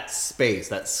hit that space,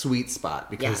 that sweet spot,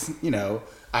 because, you know,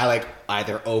 I like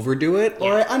either overdo it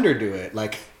or I underdo it.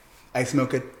 Like I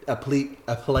smoke a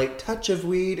polite touch of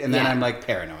weed and then I'm like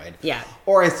paranoid. Yeah.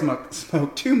 Or I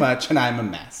smoke too much and I'm a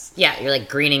mess. Yeah, you're like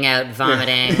greening out,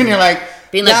 vomiting. And you're like...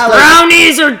 being like,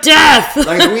 brownies or death!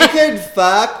 Like, we could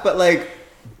fuck, but like,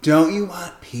 don't you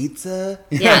want pizza?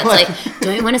 Yeah, it's like,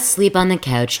 don't you want to sleep on the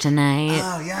couch tonight?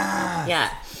 Oh, yeah.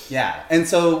 Yeah. Yeah. And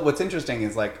so what's interesting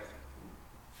is like,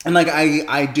 and like,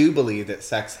 I do believe that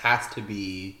sex has to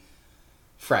be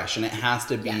fresh, and it has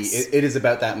to be. Yes. It is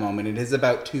about that moment. It is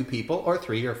about two people, or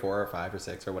three, or four, or five, or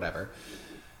six, or whatever.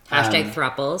 Hashtag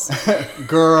thruples.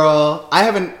 Girl, I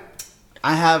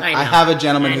have a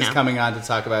gentleman I who's know. coming on to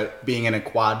talk about being in a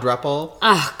quadruple.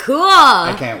 Oh, cool.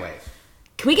 I can't wait.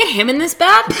 Can we get him in this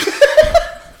bed?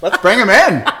 Let's bring him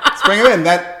in.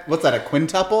 What's that? A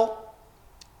quintuple?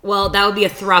 Well, that would be a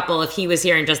thruple if he was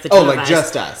here and just the two Oh, of like us.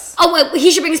 just us. Oh, wait, he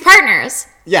should bring his partners.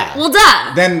 Yeah. Well,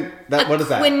 duh. Then what is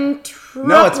that? Quintuplet.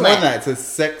 No, it's more than that. It's a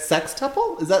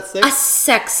sextuple? Is that six? A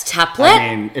sextuplet?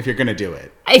 I mean, if you're gonna do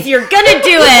it. If you're gonna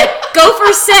do it, go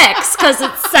for 6 because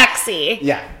it's sexy.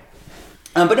 Yeah.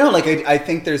 But no, like I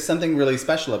think there's something really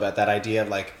special about that idea of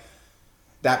like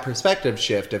that perspective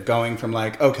shift of going from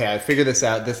like, okay, I figured this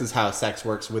out. This is how sex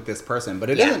works with this person, but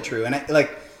it Yeah. isn't true. And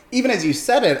like even as you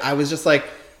said it, I was just like,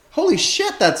 holy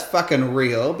shit, that's fucking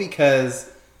real. Because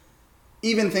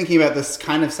even thinking about this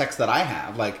kind of sex that I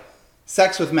have, like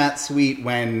sex with Matt Sweet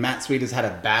when Matt Sweet has had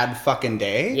a bad fucking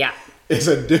day, Yeah. is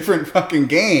a different fucking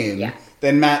game. Yeah.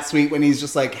 Than Matt Sweet when he's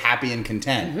just like happy and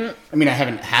content. I mean, I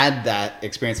haven't had that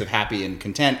experience of happy and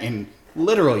content in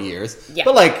literal years, Yeah.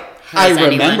 but like Has I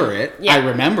remember anyone? it. Yeah. I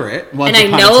remember it. Once And I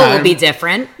upon a know it will time. be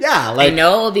different. Yeah, like I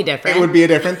know it will be different. it would be a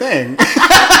different thing.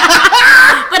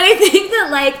 But I think that,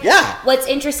 like, Yeah. what's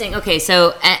interesting, okay,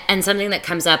 so, and something that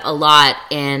comes up a lot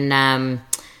in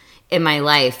my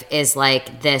life is,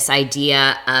 like, this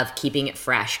idea of keeping it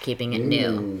fresh, keeping it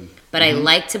new. But I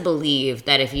like to believe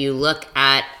that if you look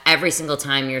at every single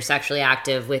time you're sexually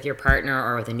active with your partner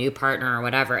or with a new partner or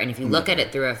whatever, and if you look at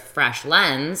it through a fresh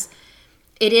lens,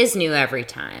 it is new every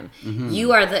time.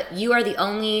 You are the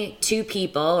only 2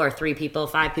 people or 3 people,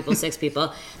 5 people, 6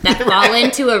 people that fall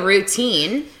into a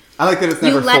routine. I like that it's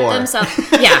never You let 4. themselves,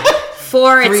 yeah.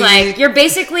 4, it's 3. like you're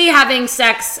basically having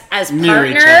sex as Near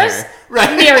each partners other.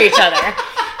 Right. near each other.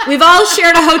 We've all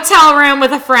shared a hotel room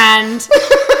with a friend,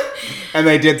 And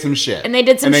they did some shit. and they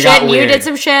did some they shit, got and you weird. did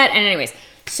some shit, and anyways,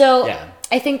 so. Yeah.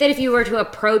 I think that if you were to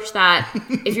approach that,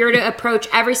 if you were to approach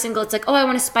every single, it's like, oh, I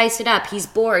want to spice it up. He's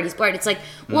bored. It's like,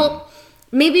 well,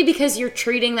 maybe because you're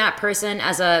treating that person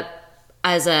as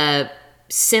a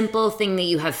simple thing that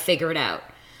you have figured out.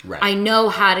 Right. I know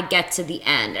how to get to the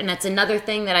end. And that's another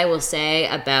thing that I will say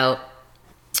about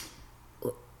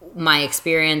my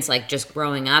experience, like just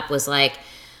growing up, was like,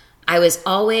 I was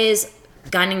always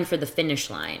gunning for the finish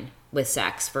line with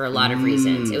sex for a lot of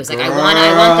reasons. It was like, I want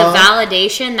the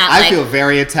validation that I like, feel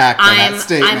very attacked by that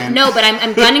statement.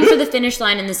 I'm gunning for the finish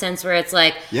line in the sense where it's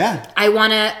like, Yeah. I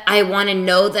wanna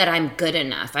know that I'm good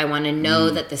enough. I wanna know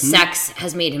that the sex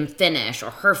has made him finish or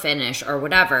her finish or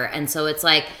whatever. And so it's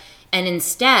like, and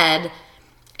instead,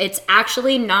 it's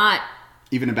actually not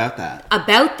Even about that.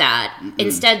 about that.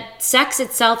 Instead, sex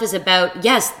itself is about,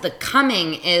 yes, the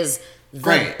coming is the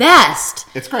Great. best.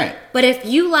 It's great. But if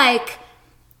you like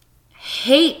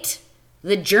hate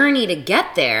the journey to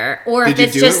get there, or Did if you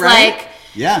it's do just it right? like,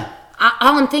 Yeah.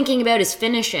 all I'm thinking about is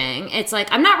finishing. It's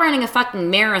like, I'm not running a fucking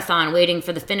marathon waiting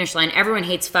for the finish line. Everyone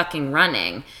hates fucking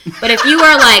running. But if you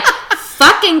are like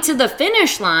fucking to the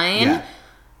finish line Yeah.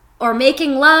 or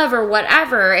making love or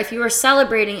whatever, if you are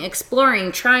celebrating,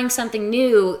 exploring, trying something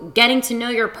new, getting to know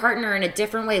your partner in a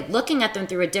different way, looking at them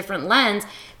through a different lens,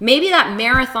 maybe that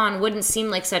marathon wouldn't seem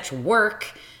like such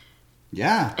work.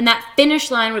 Yeah. And that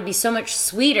finish line would be so much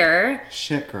sweeter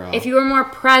Shit, girl. if you were more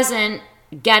present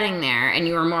getting there and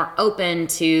you were more open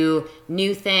to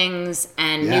new things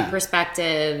and Yeah. new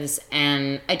perspectives.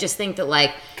 And I just think that,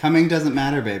 like, Coming doesn't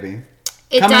matter, baby.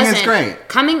 it Coming doesn't. is great.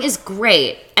 Coming is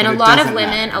great. And But a it lot of doesn't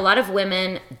women, matter. a lot of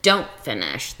women don't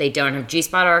finish. They don't have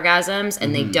G-spot orgasms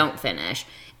and they don't finish.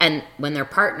 And when their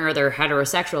partner, their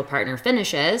heterosexual partner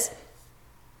finishes,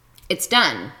 it's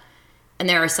done. And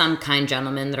there are some kind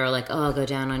gentlemen that are like, oh, I'll go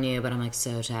down on you, but I'm like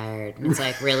so tired. And it's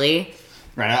like, really?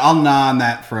 Right. I'll gnaw on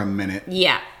that for a minute.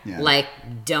 Yeah. Yeah. Like,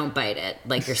 don't bite it.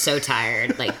 Like, you're so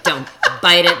tired. Like, don't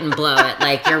bite it and blow it.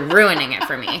 Like, you're ruining it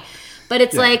for me. But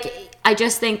it's like, I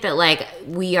just think that, like,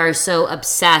 we are so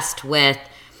obsessed with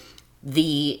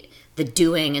the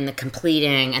doing and the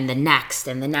completing and the next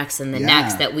and the next and the Yeah.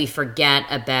 next that we forget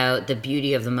about the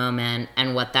beauty of the moment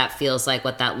and what that feels like,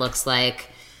 what that looks like,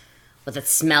 what that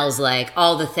smells like,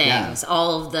 all the things,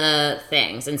 all of the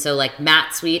things. And so, like,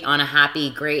 Matt Sweet on a happy,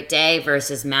 great day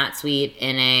versus Matt Sweet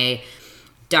in a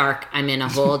dark, I'm in a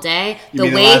whole day. You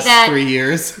mean the last 3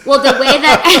 years? Well, the way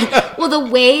that the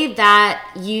way that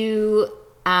you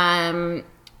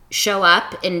show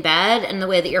up in bed and the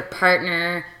way that your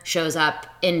partner shows up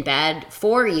in bed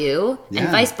for you and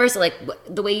Yeah. vice versa, like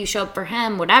the way you show up for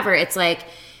him, whatever, it's like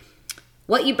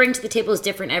what you bring to the table is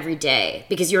different every day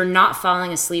because you're not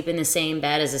falling asleep in the same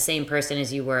bed as the same person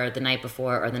as you were the night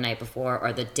before or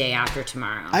the day after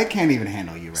tomorrow. I can't even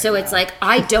handle you right so now. it's like,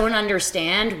 I don't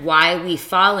understand why we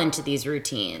fall into these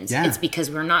routines. Yeah. It's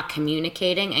because we're not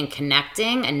communicating and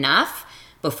connecting enough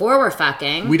before we're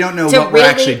fucking. We don't know what we're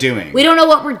actually doing. We don't know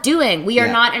what we're doing. We are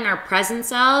Yeah. not in our present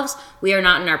selves. We are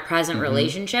not in our present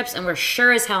relationships. And we're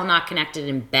sure as hell not connected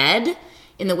in bed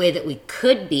in the way that we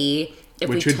could be if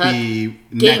Which we would took be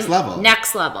next level.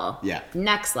 Next level. Yeah.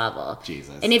 Next level.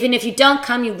 Jesus. And even if you don't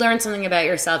come, you learn something about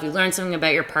yourself. You learn something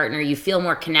about your partner. You feel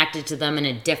more connected to them in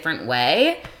a different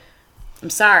way.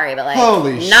 I'm sorry, but like,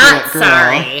 Holy not shit, girl.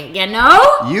 sorry. You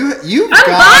know? You've I'm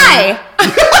gone... bi.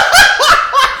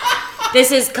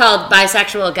 This is called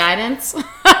bisexual guidance.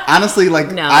 Honestly,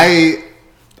 like, No.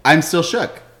 I'm still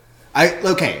shook.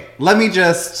 Okay, let me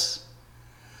just...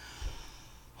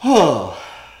 Oh...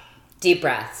 Deep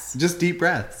breaths. Just deep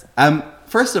breaths.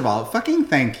 First of all, fucking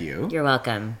thank you. You're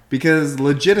welcome. Because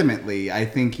legitimately, I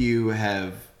think you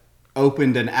have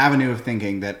opened an avenue of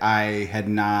thinking that I had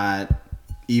not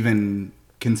even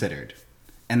considered.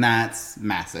 And that's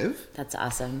massive. That's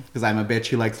awesome. Because I'm a bitch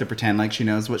who likes to pretend like she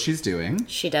knows what she's doing.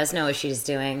 She does know what she's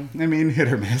doing. I mean, hit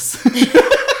or miss.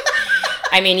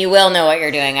 I mean, you will know what you're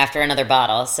doing after another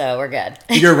bottle, so we're good.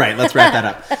 You're right. Let's wrap that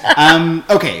up.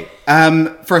 Okay.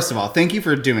 First of all, thank you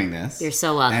for doing this. You're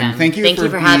so welcome. And thank you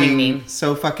for having being me.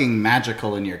 so fucking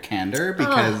magical in your candor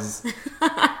because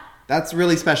that's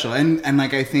really special. And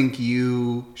like, I think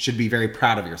you should be very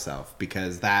proud of yourself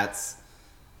because that's...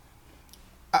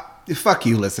 fuck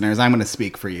you, listeners. I'm going to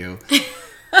speak for you.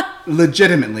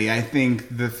 Legitimately, I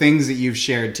think the things that you've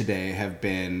shared today have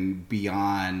been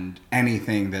beyond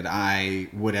anything that I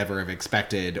would ever have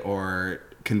expected or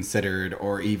considered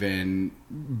or even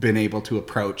been able to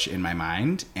approach in my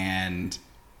mind. And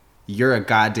you're a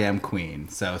goddamn queen.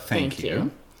 So thank you.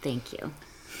 Thank you.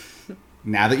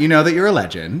 Now that you know that you're a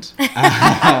legend,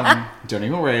 don't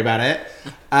even worry about it.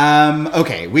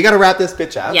 Okay, we got to wrap this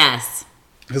bitch up. Yes.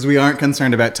 Because we aren't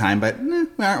concerned about time, but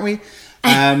aren't we?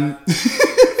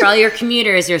 For all your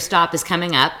commuters, your stop is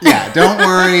coming up. Yeah, don't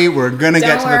worry. We're going to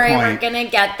get to the point. We're going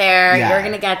to get there. Yeah. You're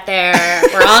going to get there.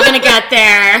 We're all going to get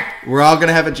there. We're all going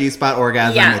to have a G-spot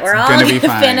orgasm. Yeah, it's we're all going to going be to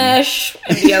fine. finish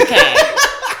and be okay.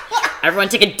 Everyone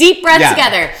take a deep breath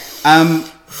together.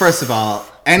 First of all,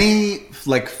 any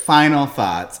like final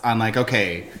thoughts on like,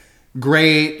 okay,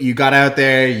 great, you got out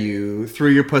there, you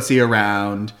threw your pussy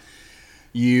around,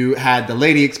 you had the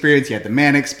lady experience, you had the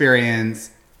man experience.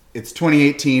 It's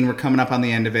 2018. We're coming up on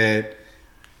the end of it.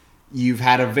 You've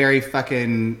had a very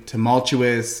fucking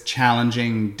tumultuous,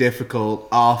 challenging, difficult,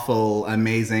 awful,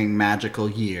 amazing, magical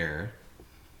year.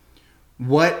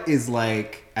 What is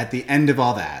like at the end of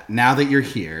all that, now that you're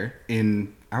here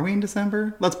in... Are we in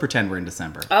December? Let's pretend we're in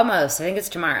December. Almost. I think it's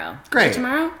tomorrow. Great. Is it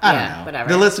tomorrow? I don't know. Whatever.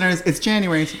 The listeners, it's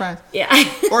January, surprise. Yeah.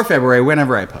 Or February,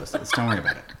 whenever I post this. Don't worry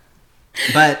about it.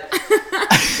 But...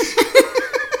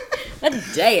 What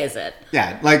day is it?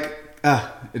 Yeah, like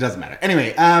it doesn't matter.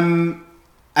 Anyway,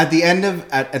 at the end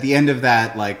of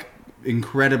that like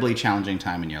incredibly challenging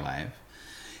time in your life,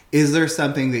 is there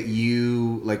something that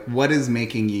you like? What is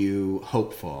making you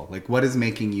hopeful? Like, what is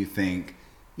making you think,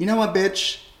 you know what,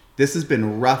 bitch, this has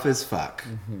been rough as fuck,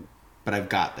 but I've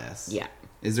got this. Yeah.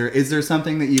 Is there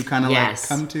something that you kind of Yes.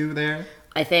 like come to there?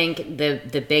 I think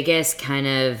the biggest kind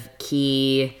of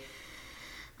key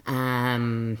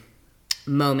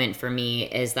moment for me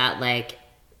is that, like,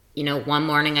 you know, one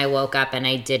morning I woke up and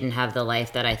I didn't have the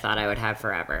life that I thought I would have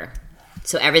forever.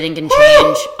 So everything can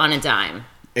change on a dime.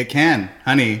 It can,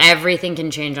 honey. Everything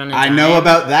can change on a I dime. know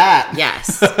about that.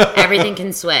 Yes. Everything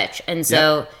can switch. And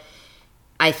so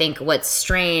I think what's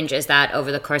strange is that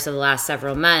over the course of the last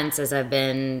several months, as I've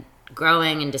been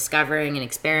growing and discovering and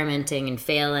experimenting and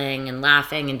failing and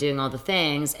laughing and doing all the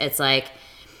things, it's like,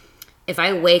 if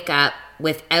I wake up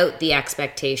without the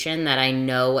expectation that I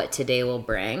know what today will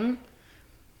bring,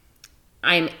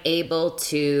 I'm able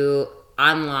to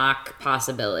unlock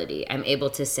possibility. I'm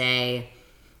able to say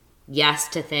yes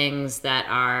to things that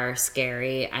are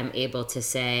scary. I'm able to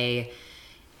say,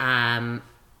 I'll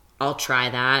try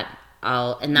that.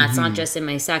 And that's not just in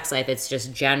my sex life. It's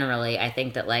just generally, I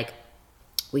think that, like,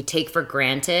 we take for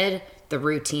granted the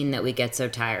routine that we get so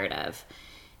tired of.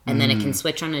 And then it can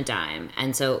switch on a dime.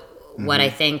 And so what I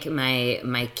think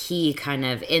my key kind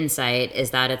of insight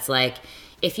is that it's like,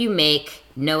 if you make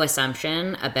no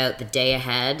assumption about the day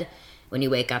ahead when you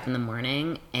wake up in the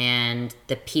morning and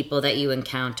the people that you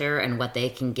encounter and what they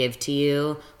can give to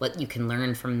you, what you can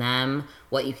learn from them,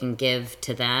 what you can give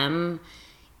to them,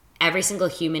 every single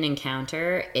human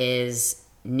encounter is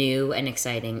new and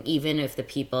exciting, even if the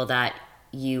people that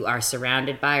you are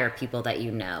surrounded by or people that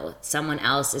you know. Someone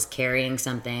else is carrying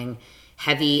something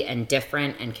heavy and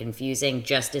different and confusing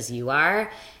just as you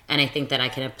are. And I think that I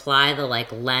can apply the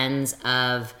like lens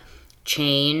of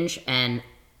change and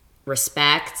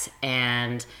respect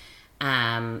and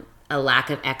a lack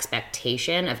of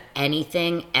expectation of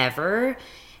anything ever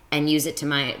and use it to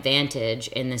my advantage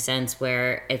in the sense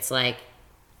where it's like,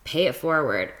 pay it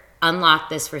forward, unlock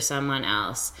this for someone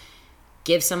else,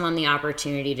 give someone the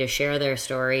opportunity to share their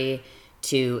story,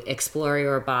 to explore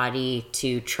your body,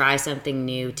 to try something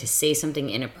new, to say something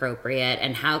inappropriate,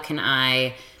 and how can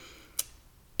I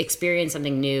experience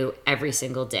something new every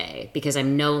single day? Because I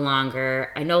no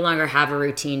longer have a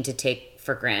routine to take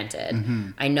for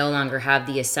granted. I no longer have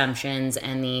the assumptions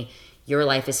and your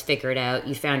life is figured out,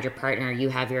 you found your partner, you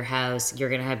have your house, you're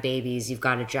gonna have babies, you've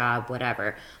got a job,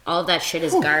 whatever. All of that shit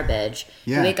is garbage.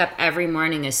 Yeah. You wake up every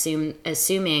morning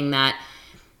assuming that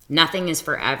nothing is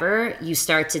forever. You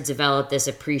start to develop this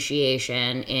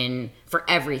appreciation for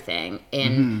everything,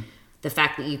 in the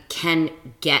fact that you can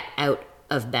get out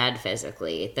of bed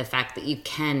physically, the fact that you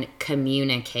can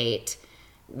communicate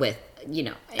with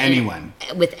anyone,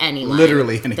 literally anyone,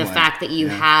 the anyone. fact that you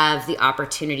have the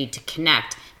opportunity to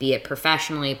connect, be it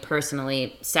professionally,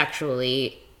 personally,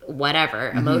 sexually, whatever,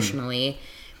 emotionally,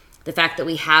 the fact that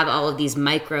we have all of these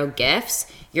micro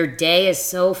gifts. Your day is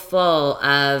so full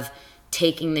of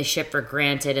taking this shit for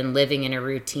granted and living in a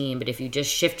routine, but if you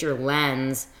just shift your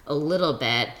lens a little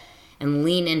bit and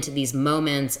lean into these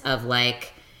moments of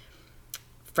like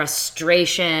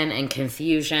frustration and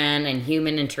confusion and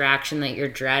human interaction that you're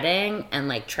dreading, and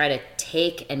like try to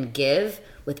take and give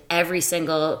with every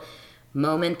single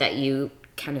moment that you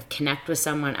kind of connect with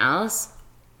someone else,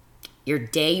 your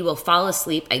day, you will fall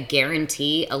asleep, I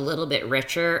guarantee, a little bit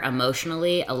richer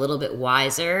emotionally, a little bit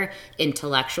wiser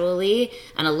intellectually,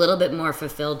 and a little bit more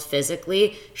fulfilled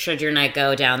physically, should your night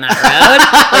go down that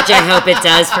road, which I hope it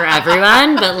does for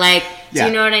everyone. But like, do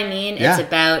you know what I mean? Yeah. It's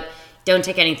about, don't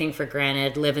take anything for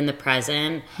granted, live in the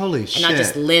present. Holy shit. And not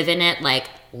just live in it, like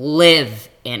live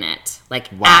in it. Like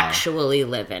actually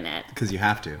live in it. Because you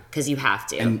have to. Because you have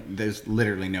to. And there's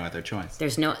literally no other choice.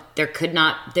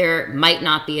 There might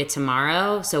not be a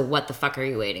tomorrow, so what the fuck are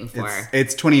you waiting for?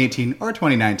 It's 2018 or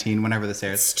 2019, whenever this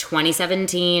airs. It's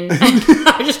 2017.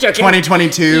 I'm just joking.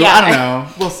 2022, Yeah. I don't know.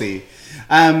 We'll see.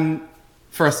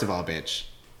 First of all, bitch,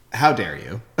 how dare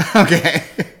you? Okay.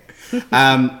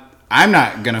 I'm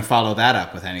not going to follow that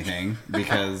up with anything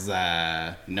because,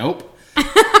 nope.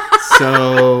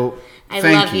 So, I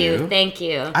love you. Thank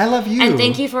you. I love you. And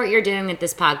thank you for what you're doing with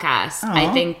this podcast. Aww.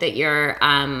 I think that you're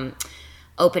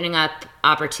opening up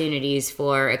opportunities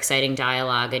for exciting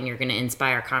dialogue, and you're going to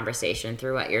inspire conversation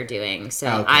through what you're doing. So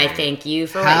Okay. I thank you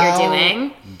for what you're doing.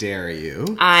 How dare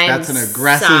you? I'm That's an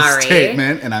aggressive sorry.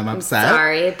 statement, and I'm upset.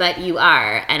 Sorry, but you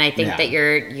are. And I think Yeah. that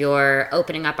you're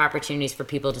opening up opportunities for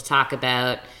people to talk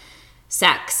about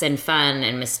sex and fun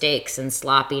and mistakes and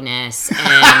sloppiness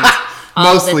and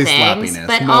all Mostly the things, sloppiness,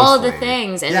 but all the mostly.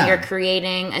 things, and Yeah. you're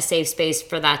creating a safe space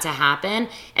for that to happen,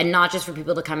 and not just for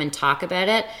people to come and talk about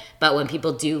it, but when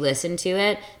people do listen to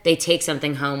it, they take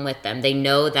something home with them. They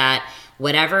know that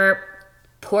whatever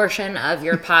portion of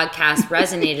your podcast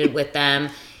resonated with them,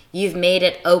 you've made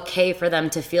it okay for them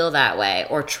to feel that way,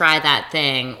 or try that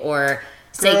thing, or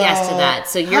say yes to that.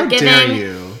 So you're how giving. Dare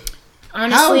you?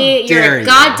 Honestly, How you're dare a you.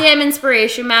 goddamn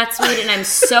inspiration, Matt Sweet, and I'm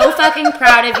so fucking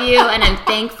proud of you, and I'm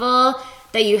thankful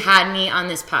that you had me on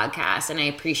this podcast, and I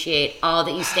appreciate all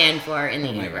that you stand for in the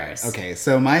universe. Okay,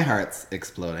 so my heart's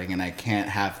exploding, and I can't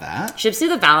have that. Should we do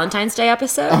the Valentine's Day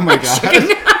episode? Oh my god!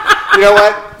 You know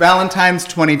what? Valentine's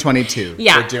 2022.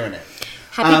 Yeah. We're doing it.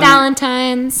 Happy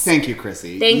Valentine's. Thank you,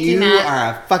 Chrissy. Thank you, Matt. You are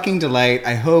a fucking delight.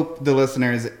 I hope the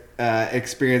listeners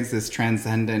experience this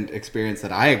transcendent experience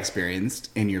that I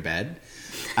experienced in your bed.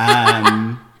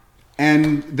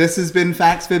 And this has been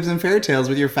Facts, Fibs, and Fairy Tales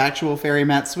with your factual fairy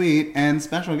Matt Sweet and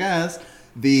special guest,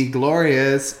 the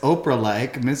glorious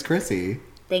Oprah-like Miss Chrissy.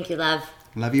 Thank you, love.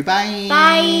 Love you. Bye.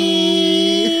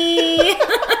 Bye.